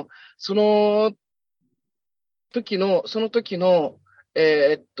も、その時の、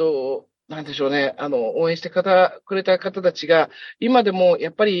なんでしょうね、応援してくれた方たちが、今でも、や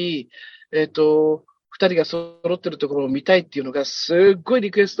っぱり、二人が揃ってるところを見たいっていうのが、すっごい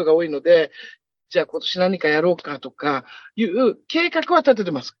リクエストが多いので、じゃあ今年何かやろうかとか、いう計画は立て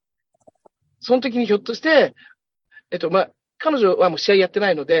てます。その時にひょっとして、彼女はもう試合やってな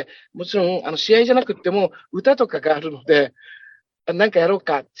いので、もちろん、試合じゃなくっても、歌とかがあるので、なんかやろう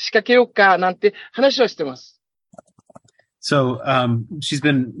か、仕掛けようか、なんて話はしてます。So, she's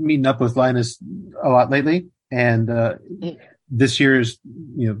been meeting up with Linus a lot lately, and this year is,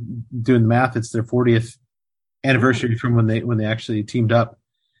 doing the math, it's their 40th anniversary from when they actually teamed up.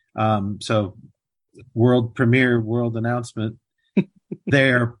 So, world premiere, world announcement.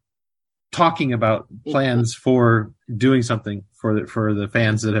 They're talking about plans for doing something for the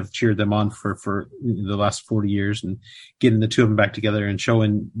fans that have cheered them on for the last 40 years, and getting the two of them back together and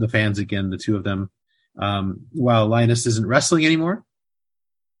showing the fans again, the two of them. While Linus isn't wrestling anymore.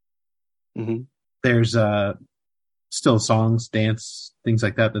 Mm-hmm. there's still songs, dance, things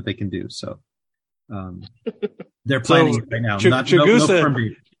like that they can do. So they're planning it right now. No firm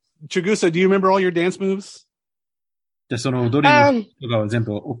date. Chigusa, do you remember all your dance moves? で、その踊りのとかは全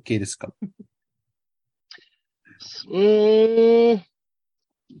部 OK ですか？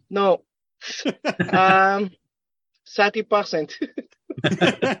 No. 30%.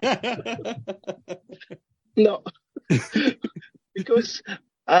 No. Because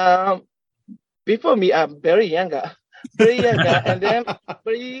before me, I'm very younger, and then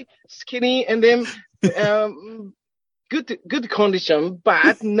very skinny, and then good condition.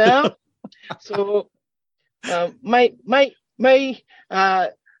 But now, so my knee,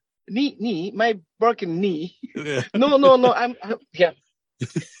 my broken knee. No. I'm yeah.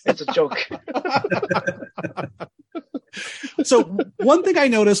 It's a joke. So one thing I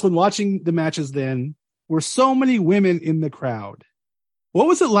noticed when watching the matches then were so many women in the crowd. What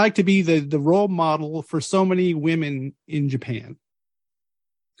was it like to be the role model for so many women in Japan?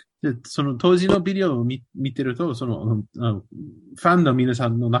 で、その当時のビデオを見てると、その、ファンの皆さ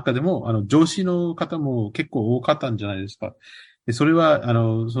んの中でも、上司の方も結構多かったんじゃないですか。で、それは、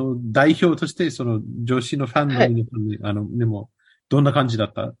その代表として、その上司のファンの皆さんに、でも、どんな感じだ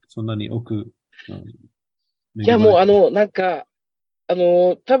った？そんなに多く。いや、もうなんか、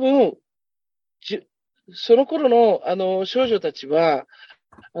多分、その頃の、少女たちは、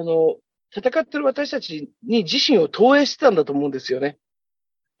戦ってる私たちに自身を投影してたんだと思うんですよね。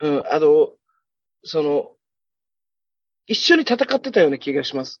一緒に戦ってたような気が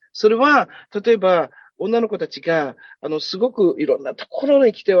します。それは、例えば、女の子たちが、すごくいろんなところ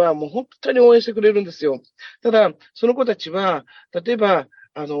に来ては、もう本当に応援してくれるんですよ。ただ、その子たちは、例えば、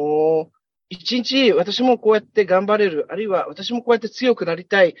一日私もこうやって頑張れる。あるいは私もこうやって強くなり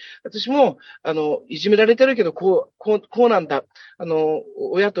たい。私も、いじめられてるけど、こうなんだ。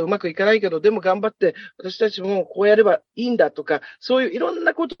親とうまくいかないけど、でも頑張って、私たちもこうやればいいんだとか、そういういろん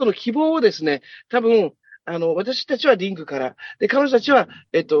なことの希望をですね、多分、私たちはリングから、で、彼女たちは、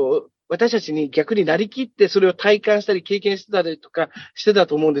私たちに逆になりきって、それを体感したり経験してたりとかしてた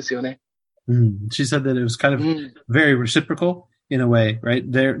と思うんですよね。She said that it was kind of very reciprocal. In a way, right?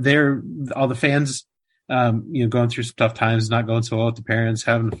 They're all the fans, going through some tough times, not going so well with the parents,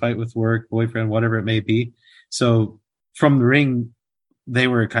 having to fight with work, boyfriend, whatever it may be. So from the ring, they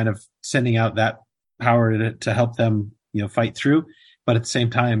were kind of sending out that power to help them, fight through. But at the same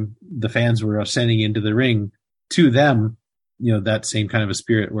time, the fans were sending into the ring to them, that same kind of a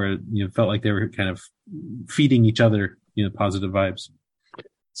spirit where, felt like they were kind of feeding each other, positive vibes.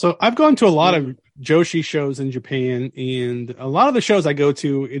 So I've gone to a lot of Joshi shows in Japan, and a lot of the shows I go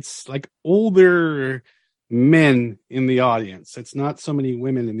to, it's like older men in the audience. It's not so many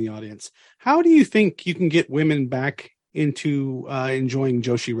women in the audience. How do you think you can get women back into enjoying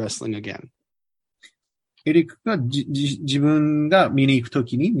Joshi wrestling again? エリックが自分が見に行くと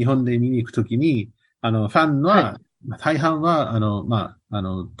きに、日本で見に行くときに、ファンは、大半は、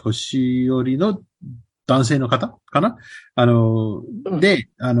年寄りの男性の方かなで、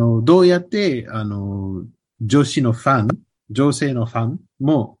どうやって、女性のファン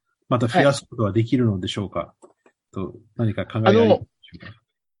も、また増やすことはできるのでしょうか、と、何か考えられるでしょうか？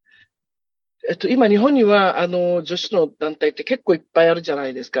今日本には、女子の団体って結構いっぱいあるじゃな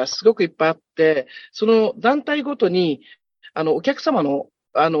いですか。すごくいっぱいあって、その団体ごとに、お客様の、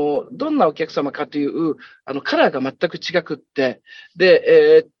どんなお客様かという、カラーが全く違くって、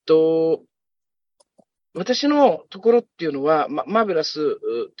で、私のところっていうのは、マーベラス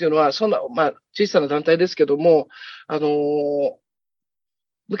っていうのは、そんな、小さな団体ですけども、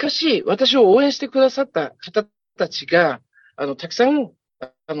昔、私を応援してくださった方たちが、たくさん、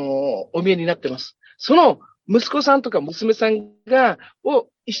お見えになってます。その息子さんとか娘さんを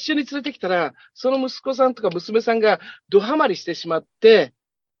一緒に連れてきたら、その息子さんとか娘さんがドハマりしてしまって、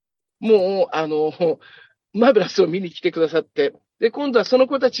もう、マーベラスを見に来てくださって、で、今度はその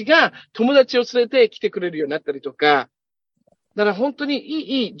子たちが友達を連れて来てくれるようになったりとか、だから本当に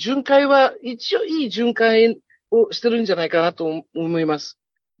いい巡回は、一応いい巡回をしてるんじゃないかなと思います。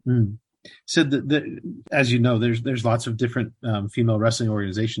So as you know, there's lots of different female wrestling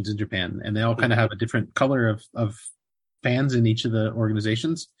organizations in Japan, and they all kind of have a different color of fans in each of the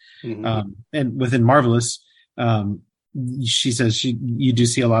organizations. And within Marvelous, she says you do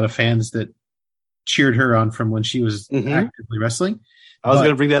see a lot of fans that cheered her on from when she was actively wrestling. I was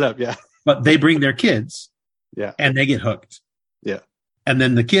going to bring that up, yeah. But they bring their kids, yeah, and they get hooked, yeah. And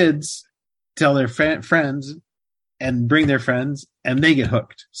then the kids tell their friends and bring their friends, and they get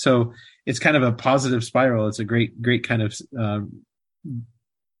hooked. So it's kind of a positive spiral. It's a great kind of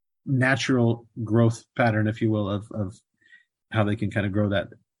natural growth pattern, if you will, of how they can kind of grow that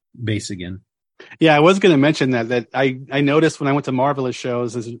base again. Yeah, I was going to mention that I noticed when I went to Marvelous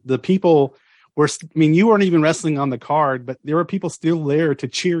shows is the people were, I mean, you weren't even wrestling on the card, but there were people still there to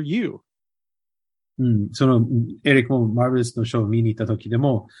cheer you. うん、エリックもマーベルスのショーを見に行った時で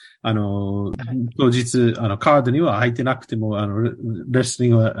も、当日、カードには入ってなくても、レスリ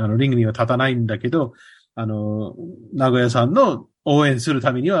ングは、リングには立たないんだけど、名古屋さんの応援する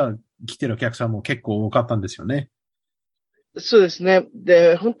ためには来てるお客さんも結構多かったんですよね。そうですね。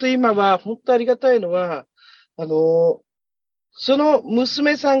で、本当今は、本当ありがたいのは、その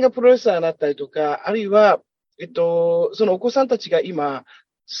娘さんがプロレスラーになったりとか、あるいは、そのお子さんたちが今、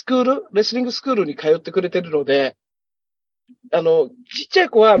レスリングスクールに通ってくれてるので、ちっちゃい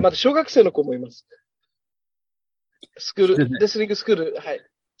子はまだ小学生の子もいます。レスリングスクール、はい、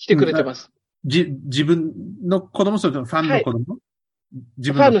来てくれてます。自分の子供、それともファンの子供、はい、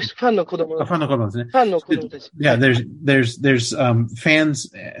ファンの子供。ファンの子供ですね。ファンの子供たち。Yeah, there's fans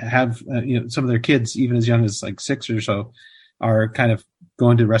have, some of their kids, even as young as like 6 or so, are kind of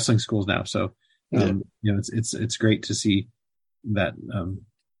going to wrestling schools now. So, it's great to see that,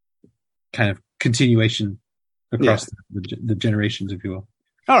 kind of continuation across the generations, if you will.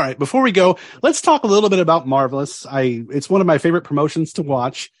 All right. Before we go, let's talk a little bit about Marvelous. It's one of my favorite promotions to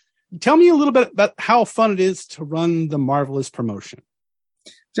watch. Tell me a little bit about how fun it is to run the Marvelous promotion.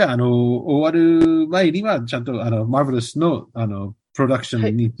 じゃあ、終わる前には、ちゃんと、Marvelous の、プロダクシ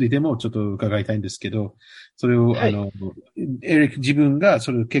ョンについてもちょっと伺いたいんですけど、それを、エリック自分が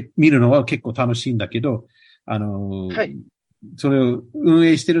それを見るのは結構楽しいんだけど、それを運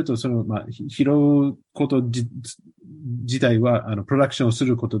営してると、拾うこと自体は、プロダクションをす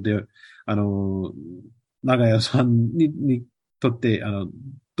ることで、長屋さんにとって、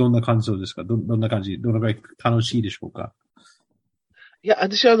どんな感想ですか？どんな感じ？どのくらい楽しいでしょうか？いや、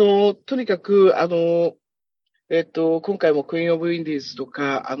私はとにかく、今回もクイーンオブインディーズと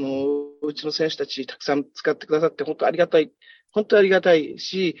か、うちの選手たちたくさん使ってくださって本当ありがたい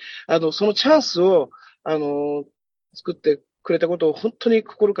し、そのチャンスを、作ってくれたことを本当に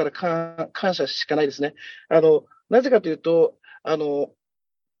心から感謝しかないですね。なぜかというと、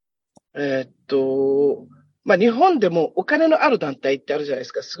日本でもお金のある団体ってあるじゃないで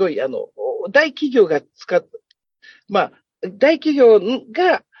すか。すごい、大企業が大企業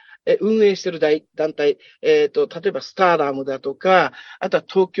が運営している団体、例えばスターダムだとか、あとは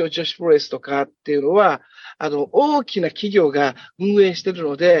東京女子プロレスとかっていうのは、大きな企業が運営している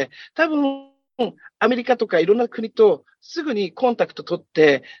ので、多分、アメリカとかいろんな国とすぐにコンタクト取っ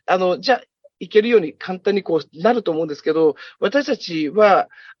て、じゃあ、行けるように簡単にこうなると思うんですけど、私たちは、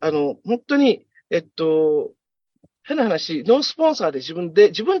本当に、変な話、ノンスポンサーで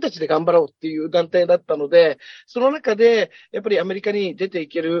自分たちで頑張ろうっていう団体だったので、その中で、やっぱりアメリカに出てい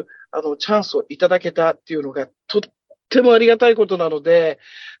ける、チャンスをいただけたっていうのが、とってもありがたいことなので、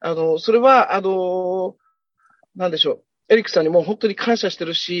それは、なんでしょう。エリックさんにも本当に感謝して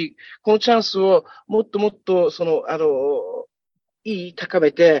るし、このチャンスをもっともっと、高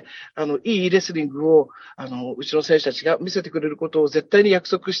めて、いいレスリングを、うちの選手たちが見せてくれることを絶対に約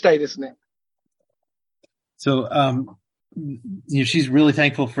束したいですね。So, she's really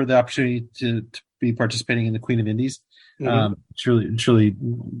thankful for the opportunity to be participating in the Queen of Indies. Truly,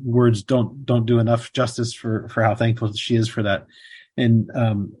 words don't do enough justice for how thankful she is for that. And,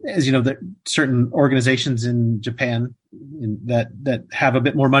 as you know, there certain organizations in Japan that have a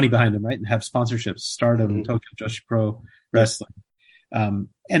bit more money behind them, right? And have sponsorships, Stardom, Tokyo Joshi Pro Wrestling. And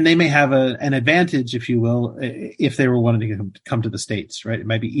they may have an advantage, if you will, if they were wanting to come to the States, right? It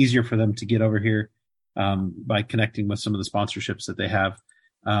might be easier for them to get over here by connecting with some of the sponsorships that they have.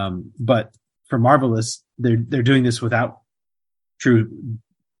 But for Marvelous, they're doing this without true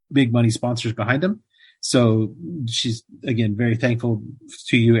big money sponsors behind them. So she's, again, very thankful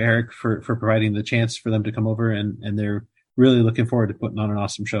to you, Eric, for providing the chance for them to come over, and they're really looking forward to putting on an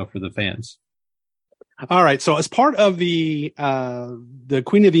awesome show for the fans. All right. So as part of the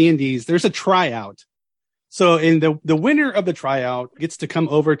Queen of the Indies, there's a tryout. So in the winner of the tryout gets to come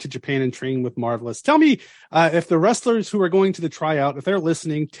over to Japan and train with Marvelous. Tell me, if the wrestlers who are going to the tryout, if they're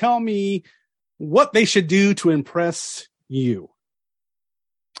listening, tell me what they should do to impress you.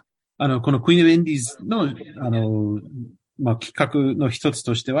 この Queen of Indies の、企画の一つ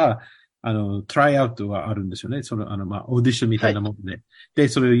としては、トライアウトはあるんですよね。オーディションみたいなもので。で、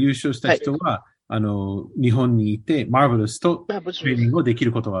それを優勝した人は、日本にいて、Marvelous とトレーニングをでき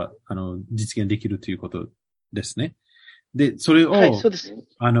ることは、実現できるということですね。で、それを、そうです。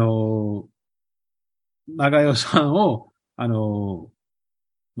長代さんを、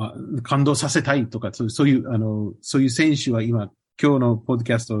感動させたいとか、そういう選手は今日のポッド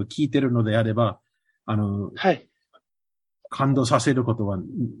キャストを聞いてるのであれば、感動させることは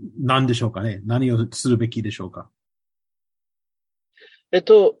何でしょうかね。何をするべきでしょうか。ひ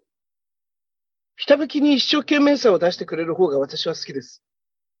たむきに一生懸命さを出してくれる方が私は好きです。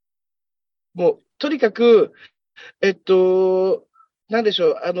もう、とにかく、なんでし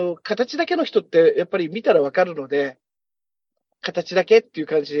ょう、形だけの人ってやっぱり見たらわかるので、形だけっていう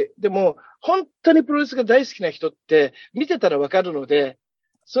感じで。でも、本当にプロレスが大好きな人って見てたらわかるので、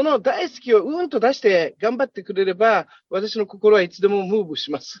その大好きをうんと出して頑張ってくれれば、私の心はいつでもムーブし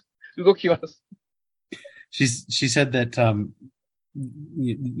ます。動きます。She said that,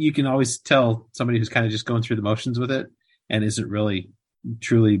 you can always tell somebody who's kind of just going through the motions with it and isn't really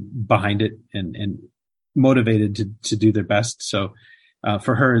truly behind it and motivated to do their best. So,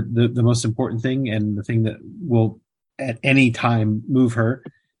 for her, the most important thing and the thing that will at any time move her,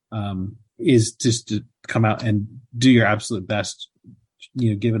 is just to come out and do your absolute best,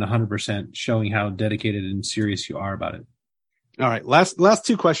 given 100%, showing how dedicated and serious you are about it. All right. Last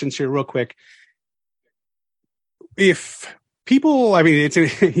two questions here real quick. If people, I mean,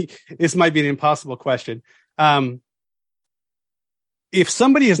 this might be an impossible question. If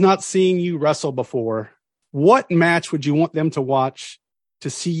somebody has not seen you wrestle before, what match would you want them to watch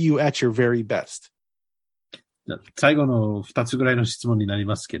to see you at your very best? 最後の2つぐらいの質問になり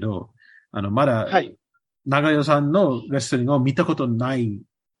ますけど、まだ、長代さんのレスリングを見たことない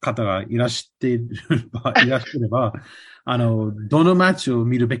方がいらしてれば、どのマッチを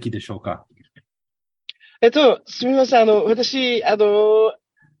見るべきでしょうか？すみません。私、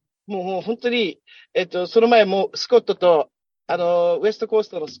もう本当に、その前もスコットと、ウエストコース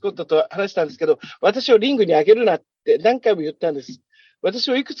トのスコットと話したんですけど、私をリングに上げるなって何回も言ったんです。私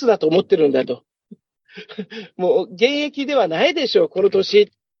をいくつだと思ってるんだと。もう現役ではないでしょう、この年っ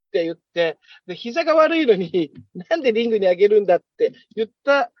て言って、で、膝が悪いのに、なんでリングに上げるんだって言っ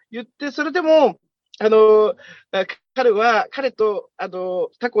て、それでも、彼と、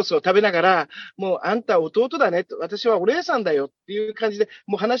タコスを食べながら、もうあんた弟だねと、私はお姉さんだよっていう感じで、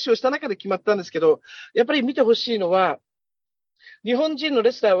もう話をした中で決まったんですけど、やっぱり見てほしいのは、日本人の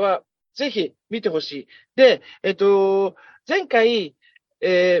レスラーはぜひ見てほしい。で、前回、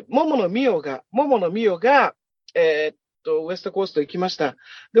桃野美代が、ウエストコースト行きました。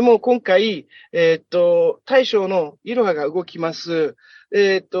でも今回、大将のイロハが動きます。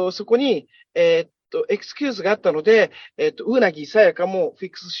そこに、エクスキューズがあったので、うなぎさやかもフィ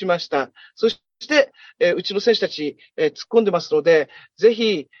ックスしました。そして、うちの選手たち、突っ込んでますので、ぜ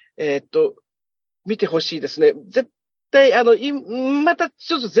ひ、見てほしいですね。絶対、また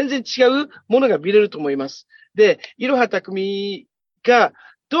ちょっと全然違うものが見れると思います。で、いろはたくみが、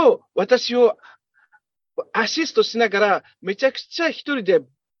どう私をアシストしながら、めちゃくちゃ一人で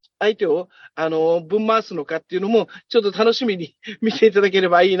相手を、ぶん回すのかっていうのも、ちょっと楽しみに見ていただけれ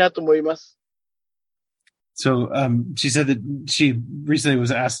ばいいなと思います。So, she said that she recently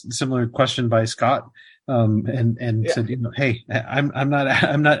was asked a similar question by Scott, and yeah. Said, hey, I'm not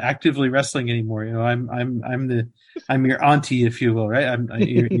actively wrestling anymore. I'm your auntie, if you will, right?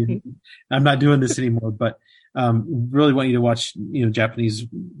 I'm not doing this anymore, but, really want you to watch, Japanese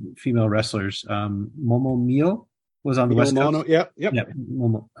female wrestlers. Momo Mio was on the West Coast. Yep.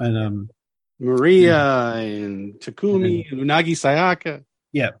 Momo. And, Maria and Takumi and Unagi Sayaka.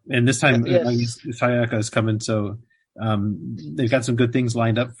 Yeah, and this time Sayaka is coming, so they've got some good things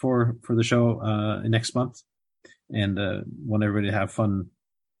lined up for the show next month, and want everybody to have fun,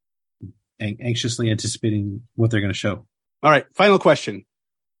 anxiously anticipating what they're going to show. All right, final question.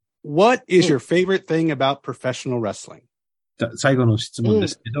 What is your favorite thing about professional wrestling? 最後の質問で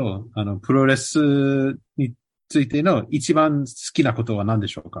すけど、プロレスについての一番好きなことは何で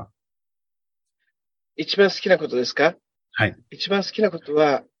しょうか？一番好きなことですか？はい。一番好きなこと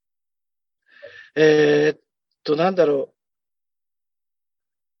は、なんだろ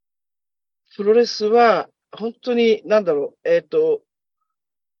う。プロレスは、本当に、なんだろう。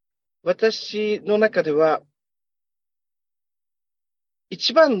私の中では、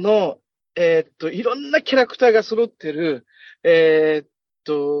一番の、いろんなキャラクターが揃ってる、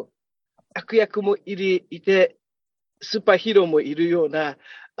悪役もいて、スーパーヒーローもいるような、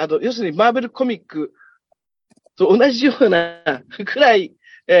要するにマーベルコミック、と同じようなくらい、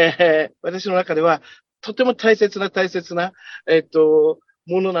私の中ではとても大切な、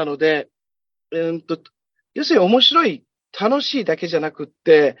ものなので、要するに面白い、楽しいだけじゃなくっ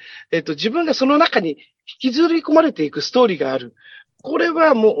て、自分がその中に引きずり込まれていくストーリーがある。これ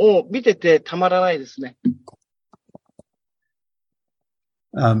はもう見ててたまらないですね。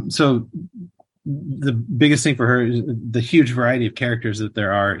So the biggest thing for her is the huge variety of characters that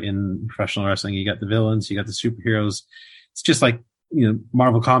there are in professional wrestling. You got the villains, you got the superheroes. It's just like,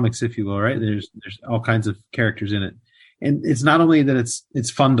 Marvel Comics, if you will, right? There's all kinds of characters in it. and it's not only that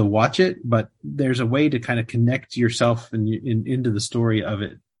it's fun to watch it, but there's a way to kind of connect yourself into the story of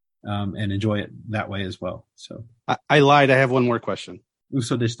it, and enjoy it that way as well. So I lied. I have one more question.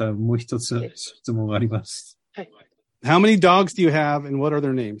 嘘でした。もう一つ質問があります。How many dogs do you have and what are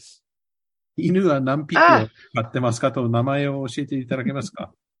their names? 犬は何匹を飼ってますかと名前を教えていただけます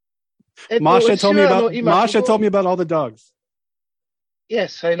か？ Masha told me about all the dogs.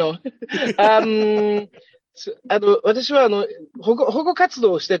 Yes, I know. 私は保護活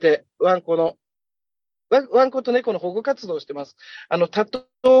動をしてて、ワンコと猫の保護活動をしてます。多頭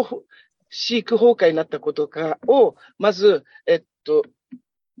飼育崩壊になったことを、まず、引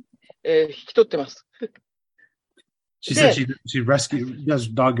き取ってます。She said she does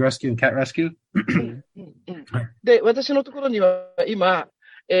dog rescue and cat rescue? で、私のところには今、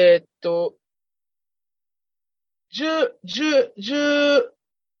12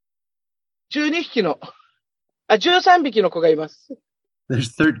匹の、13匹の子がいます。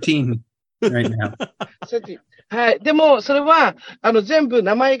There's 13 right now. はい。でも、それは、全部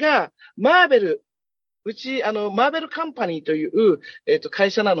名前が、マーベル、マーベルカンパニーという、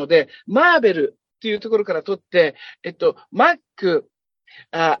会社なので、マーベルっていうところから取って、マック、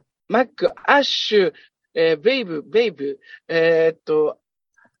アッシュ、ベイブ、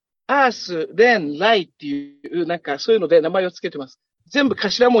アース、レン、ライっていう、なんかそういうので名前をつけてます。全部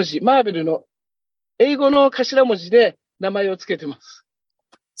頭文字、マーベルの英語の頭文字で名前をつけてます。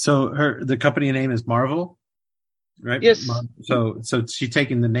So the company name is Marvel, right? Yes. So she's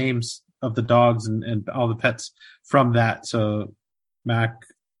taking the names of the dogs and all the pets from that. So Mac,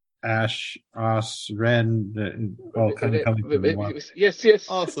 Ash, Os, Ren, all kind of coming from one. Yes.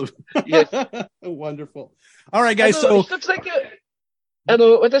 Awesome. Yes. Wonderful. All right, guys. So 一つだけ、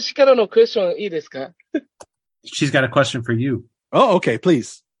私からのクエスチョンいいですか？ She's got a question for you. Oh, okay,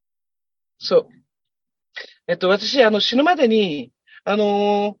 please. そう。私、死ぬまでに、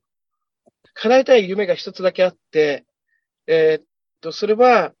叶えたい夢が一つだけあって、それ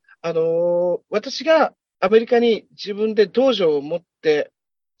は、私がアメリカに自分で道場を持って、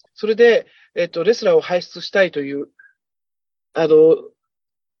それで、レスラーを輩出したいという、そ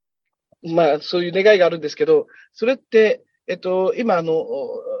ういう願いがあるんですけど、それって、今、ア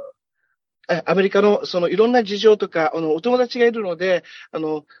メリカの、いろんな事情とか、お友達がいるので、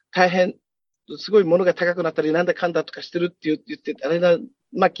大変、すごい物が高くなったり、なんだかんだとかしてるって言って、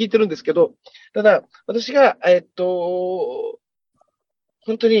聞いてるんですけど、ただ、私が、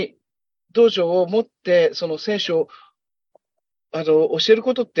本当に、道場を持って、その選手を、教える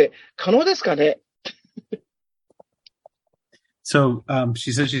ことって可能ですかね？ So,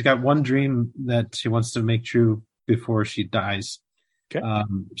 she says she's got one dream that she wants to make true before she dies. Okay.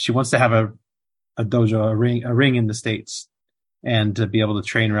 She wants to have a dojo, a ring in the States, and to be able to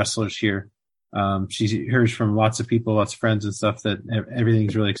train wrestlers here. She hears from lots of people, lots of friends and stuff that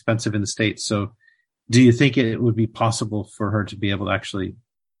everything's really expensive in the States. So do you think it would be possible for her to be able to actually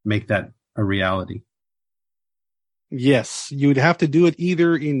make that a reality? Yes, you would have to do it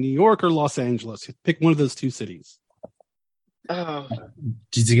either in New York or Los Angeles. Pick one of those two cities.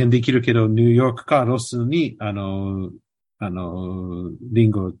 実現できるけど、ニューヨークかロスに、リ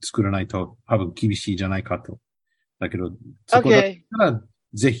ンゴを作らないと多分厳しいじゃないかと。だけど、そこだったら、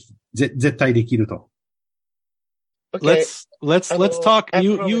ぜひ、絶対できると。Okay. Let's talk.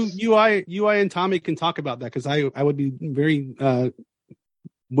 You, I, and Tommy can talk about that because I would be very,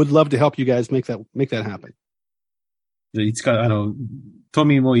 would love to help you guys make that happen. いつか、ト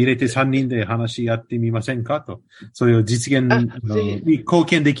ミーも入れて3人で話し合ってみませんかと。それを実現に貢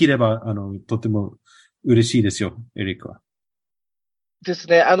献できれば、とても嬉しいですよ、エリックは。です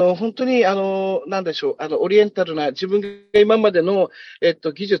ね。本当に、なんでしょう。オリエンタルな自分が今までの、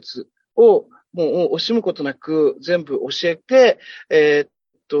技術をもう惜しむことなく全部教えて、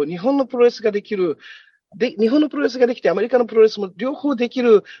日本のプロレスができる、日本のプロレスができてアメリカのプロレスも両方でき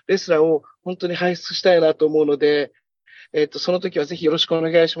るレスラーを本当に輩出したいなと思うので、その時はぜひよろしくお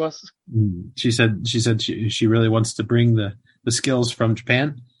願いします。She said she really wants to bring the skills from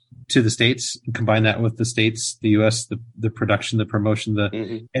Japan to the States, and combine that with the States, the US, the production, the promotion,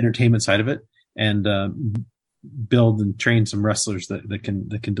 the entertainment side of it, and build and train some wrestlers that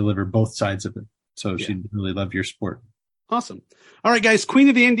can deliver both sides of it. So she'd really love your sport. Awesome. All right, guys. Queen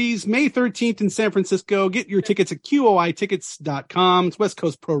of the Indies, May 13th in San Francisco. Get your tickets at QOItickets.com. It's West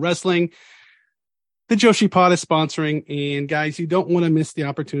Coast Pro Wrestling. The Joshi Pod is sponsoring. And guys, you don't want to miss the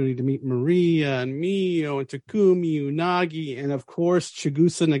opportunity to meet Maria and Mio and Takumi, Unagi, and of course,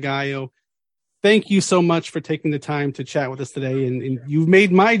 Chigusa Nagayo. Thank you so much for taking the time to chat with us today. And you've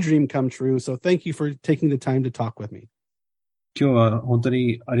made my dream come true. So thank you for taking the time to talk with me. 今日は本当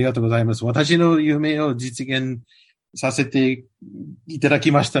にありがとうございます。私の夢を実現させていただ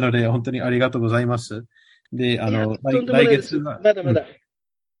きましたので、本当にありがとうございます。で、とんでもないです。まだまだ。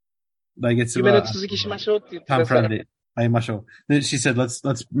来月夢のは、続きしましょうって言ってくサンださい。フランで会いましょう。She said,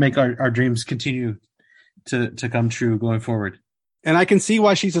 let's make our dreams continue to come true going forward. And I can see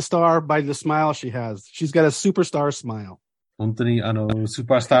why she's a star by the smile she has. She's got a superstar smile. 本当に、スー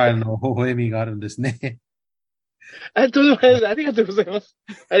パースターの微笑みがあるんですね。とんでもないです。ありがとうございます。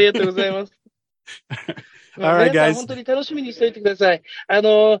ありがとうございます。Alright, 皆さん guys. 本当に楽しみにしておいてください。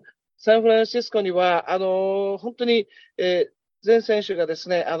サンフランシスコには、本当に、全選手がです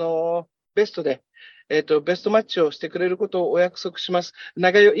ね、ベストで、ベストマッチをしてくれることをお約束します。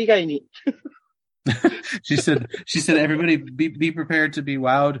長代以外に。She said, everybody be prepared to be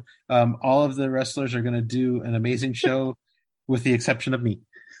wowed. All of the wrestlers are going to do an amazing show with the exception of me.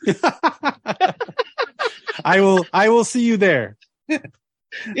 I will see you there.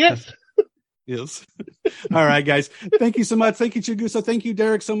 Yes. Yes. All right, guys. Thank you so much. Thank you, Chigusa. Thank you,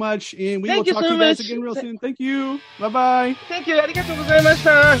 Derek, so much. And we will talk to you guys again real soon. Thank you. Bye-bye. Thank you. ありがとうございまし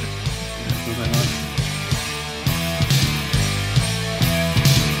た。ありがとうございます。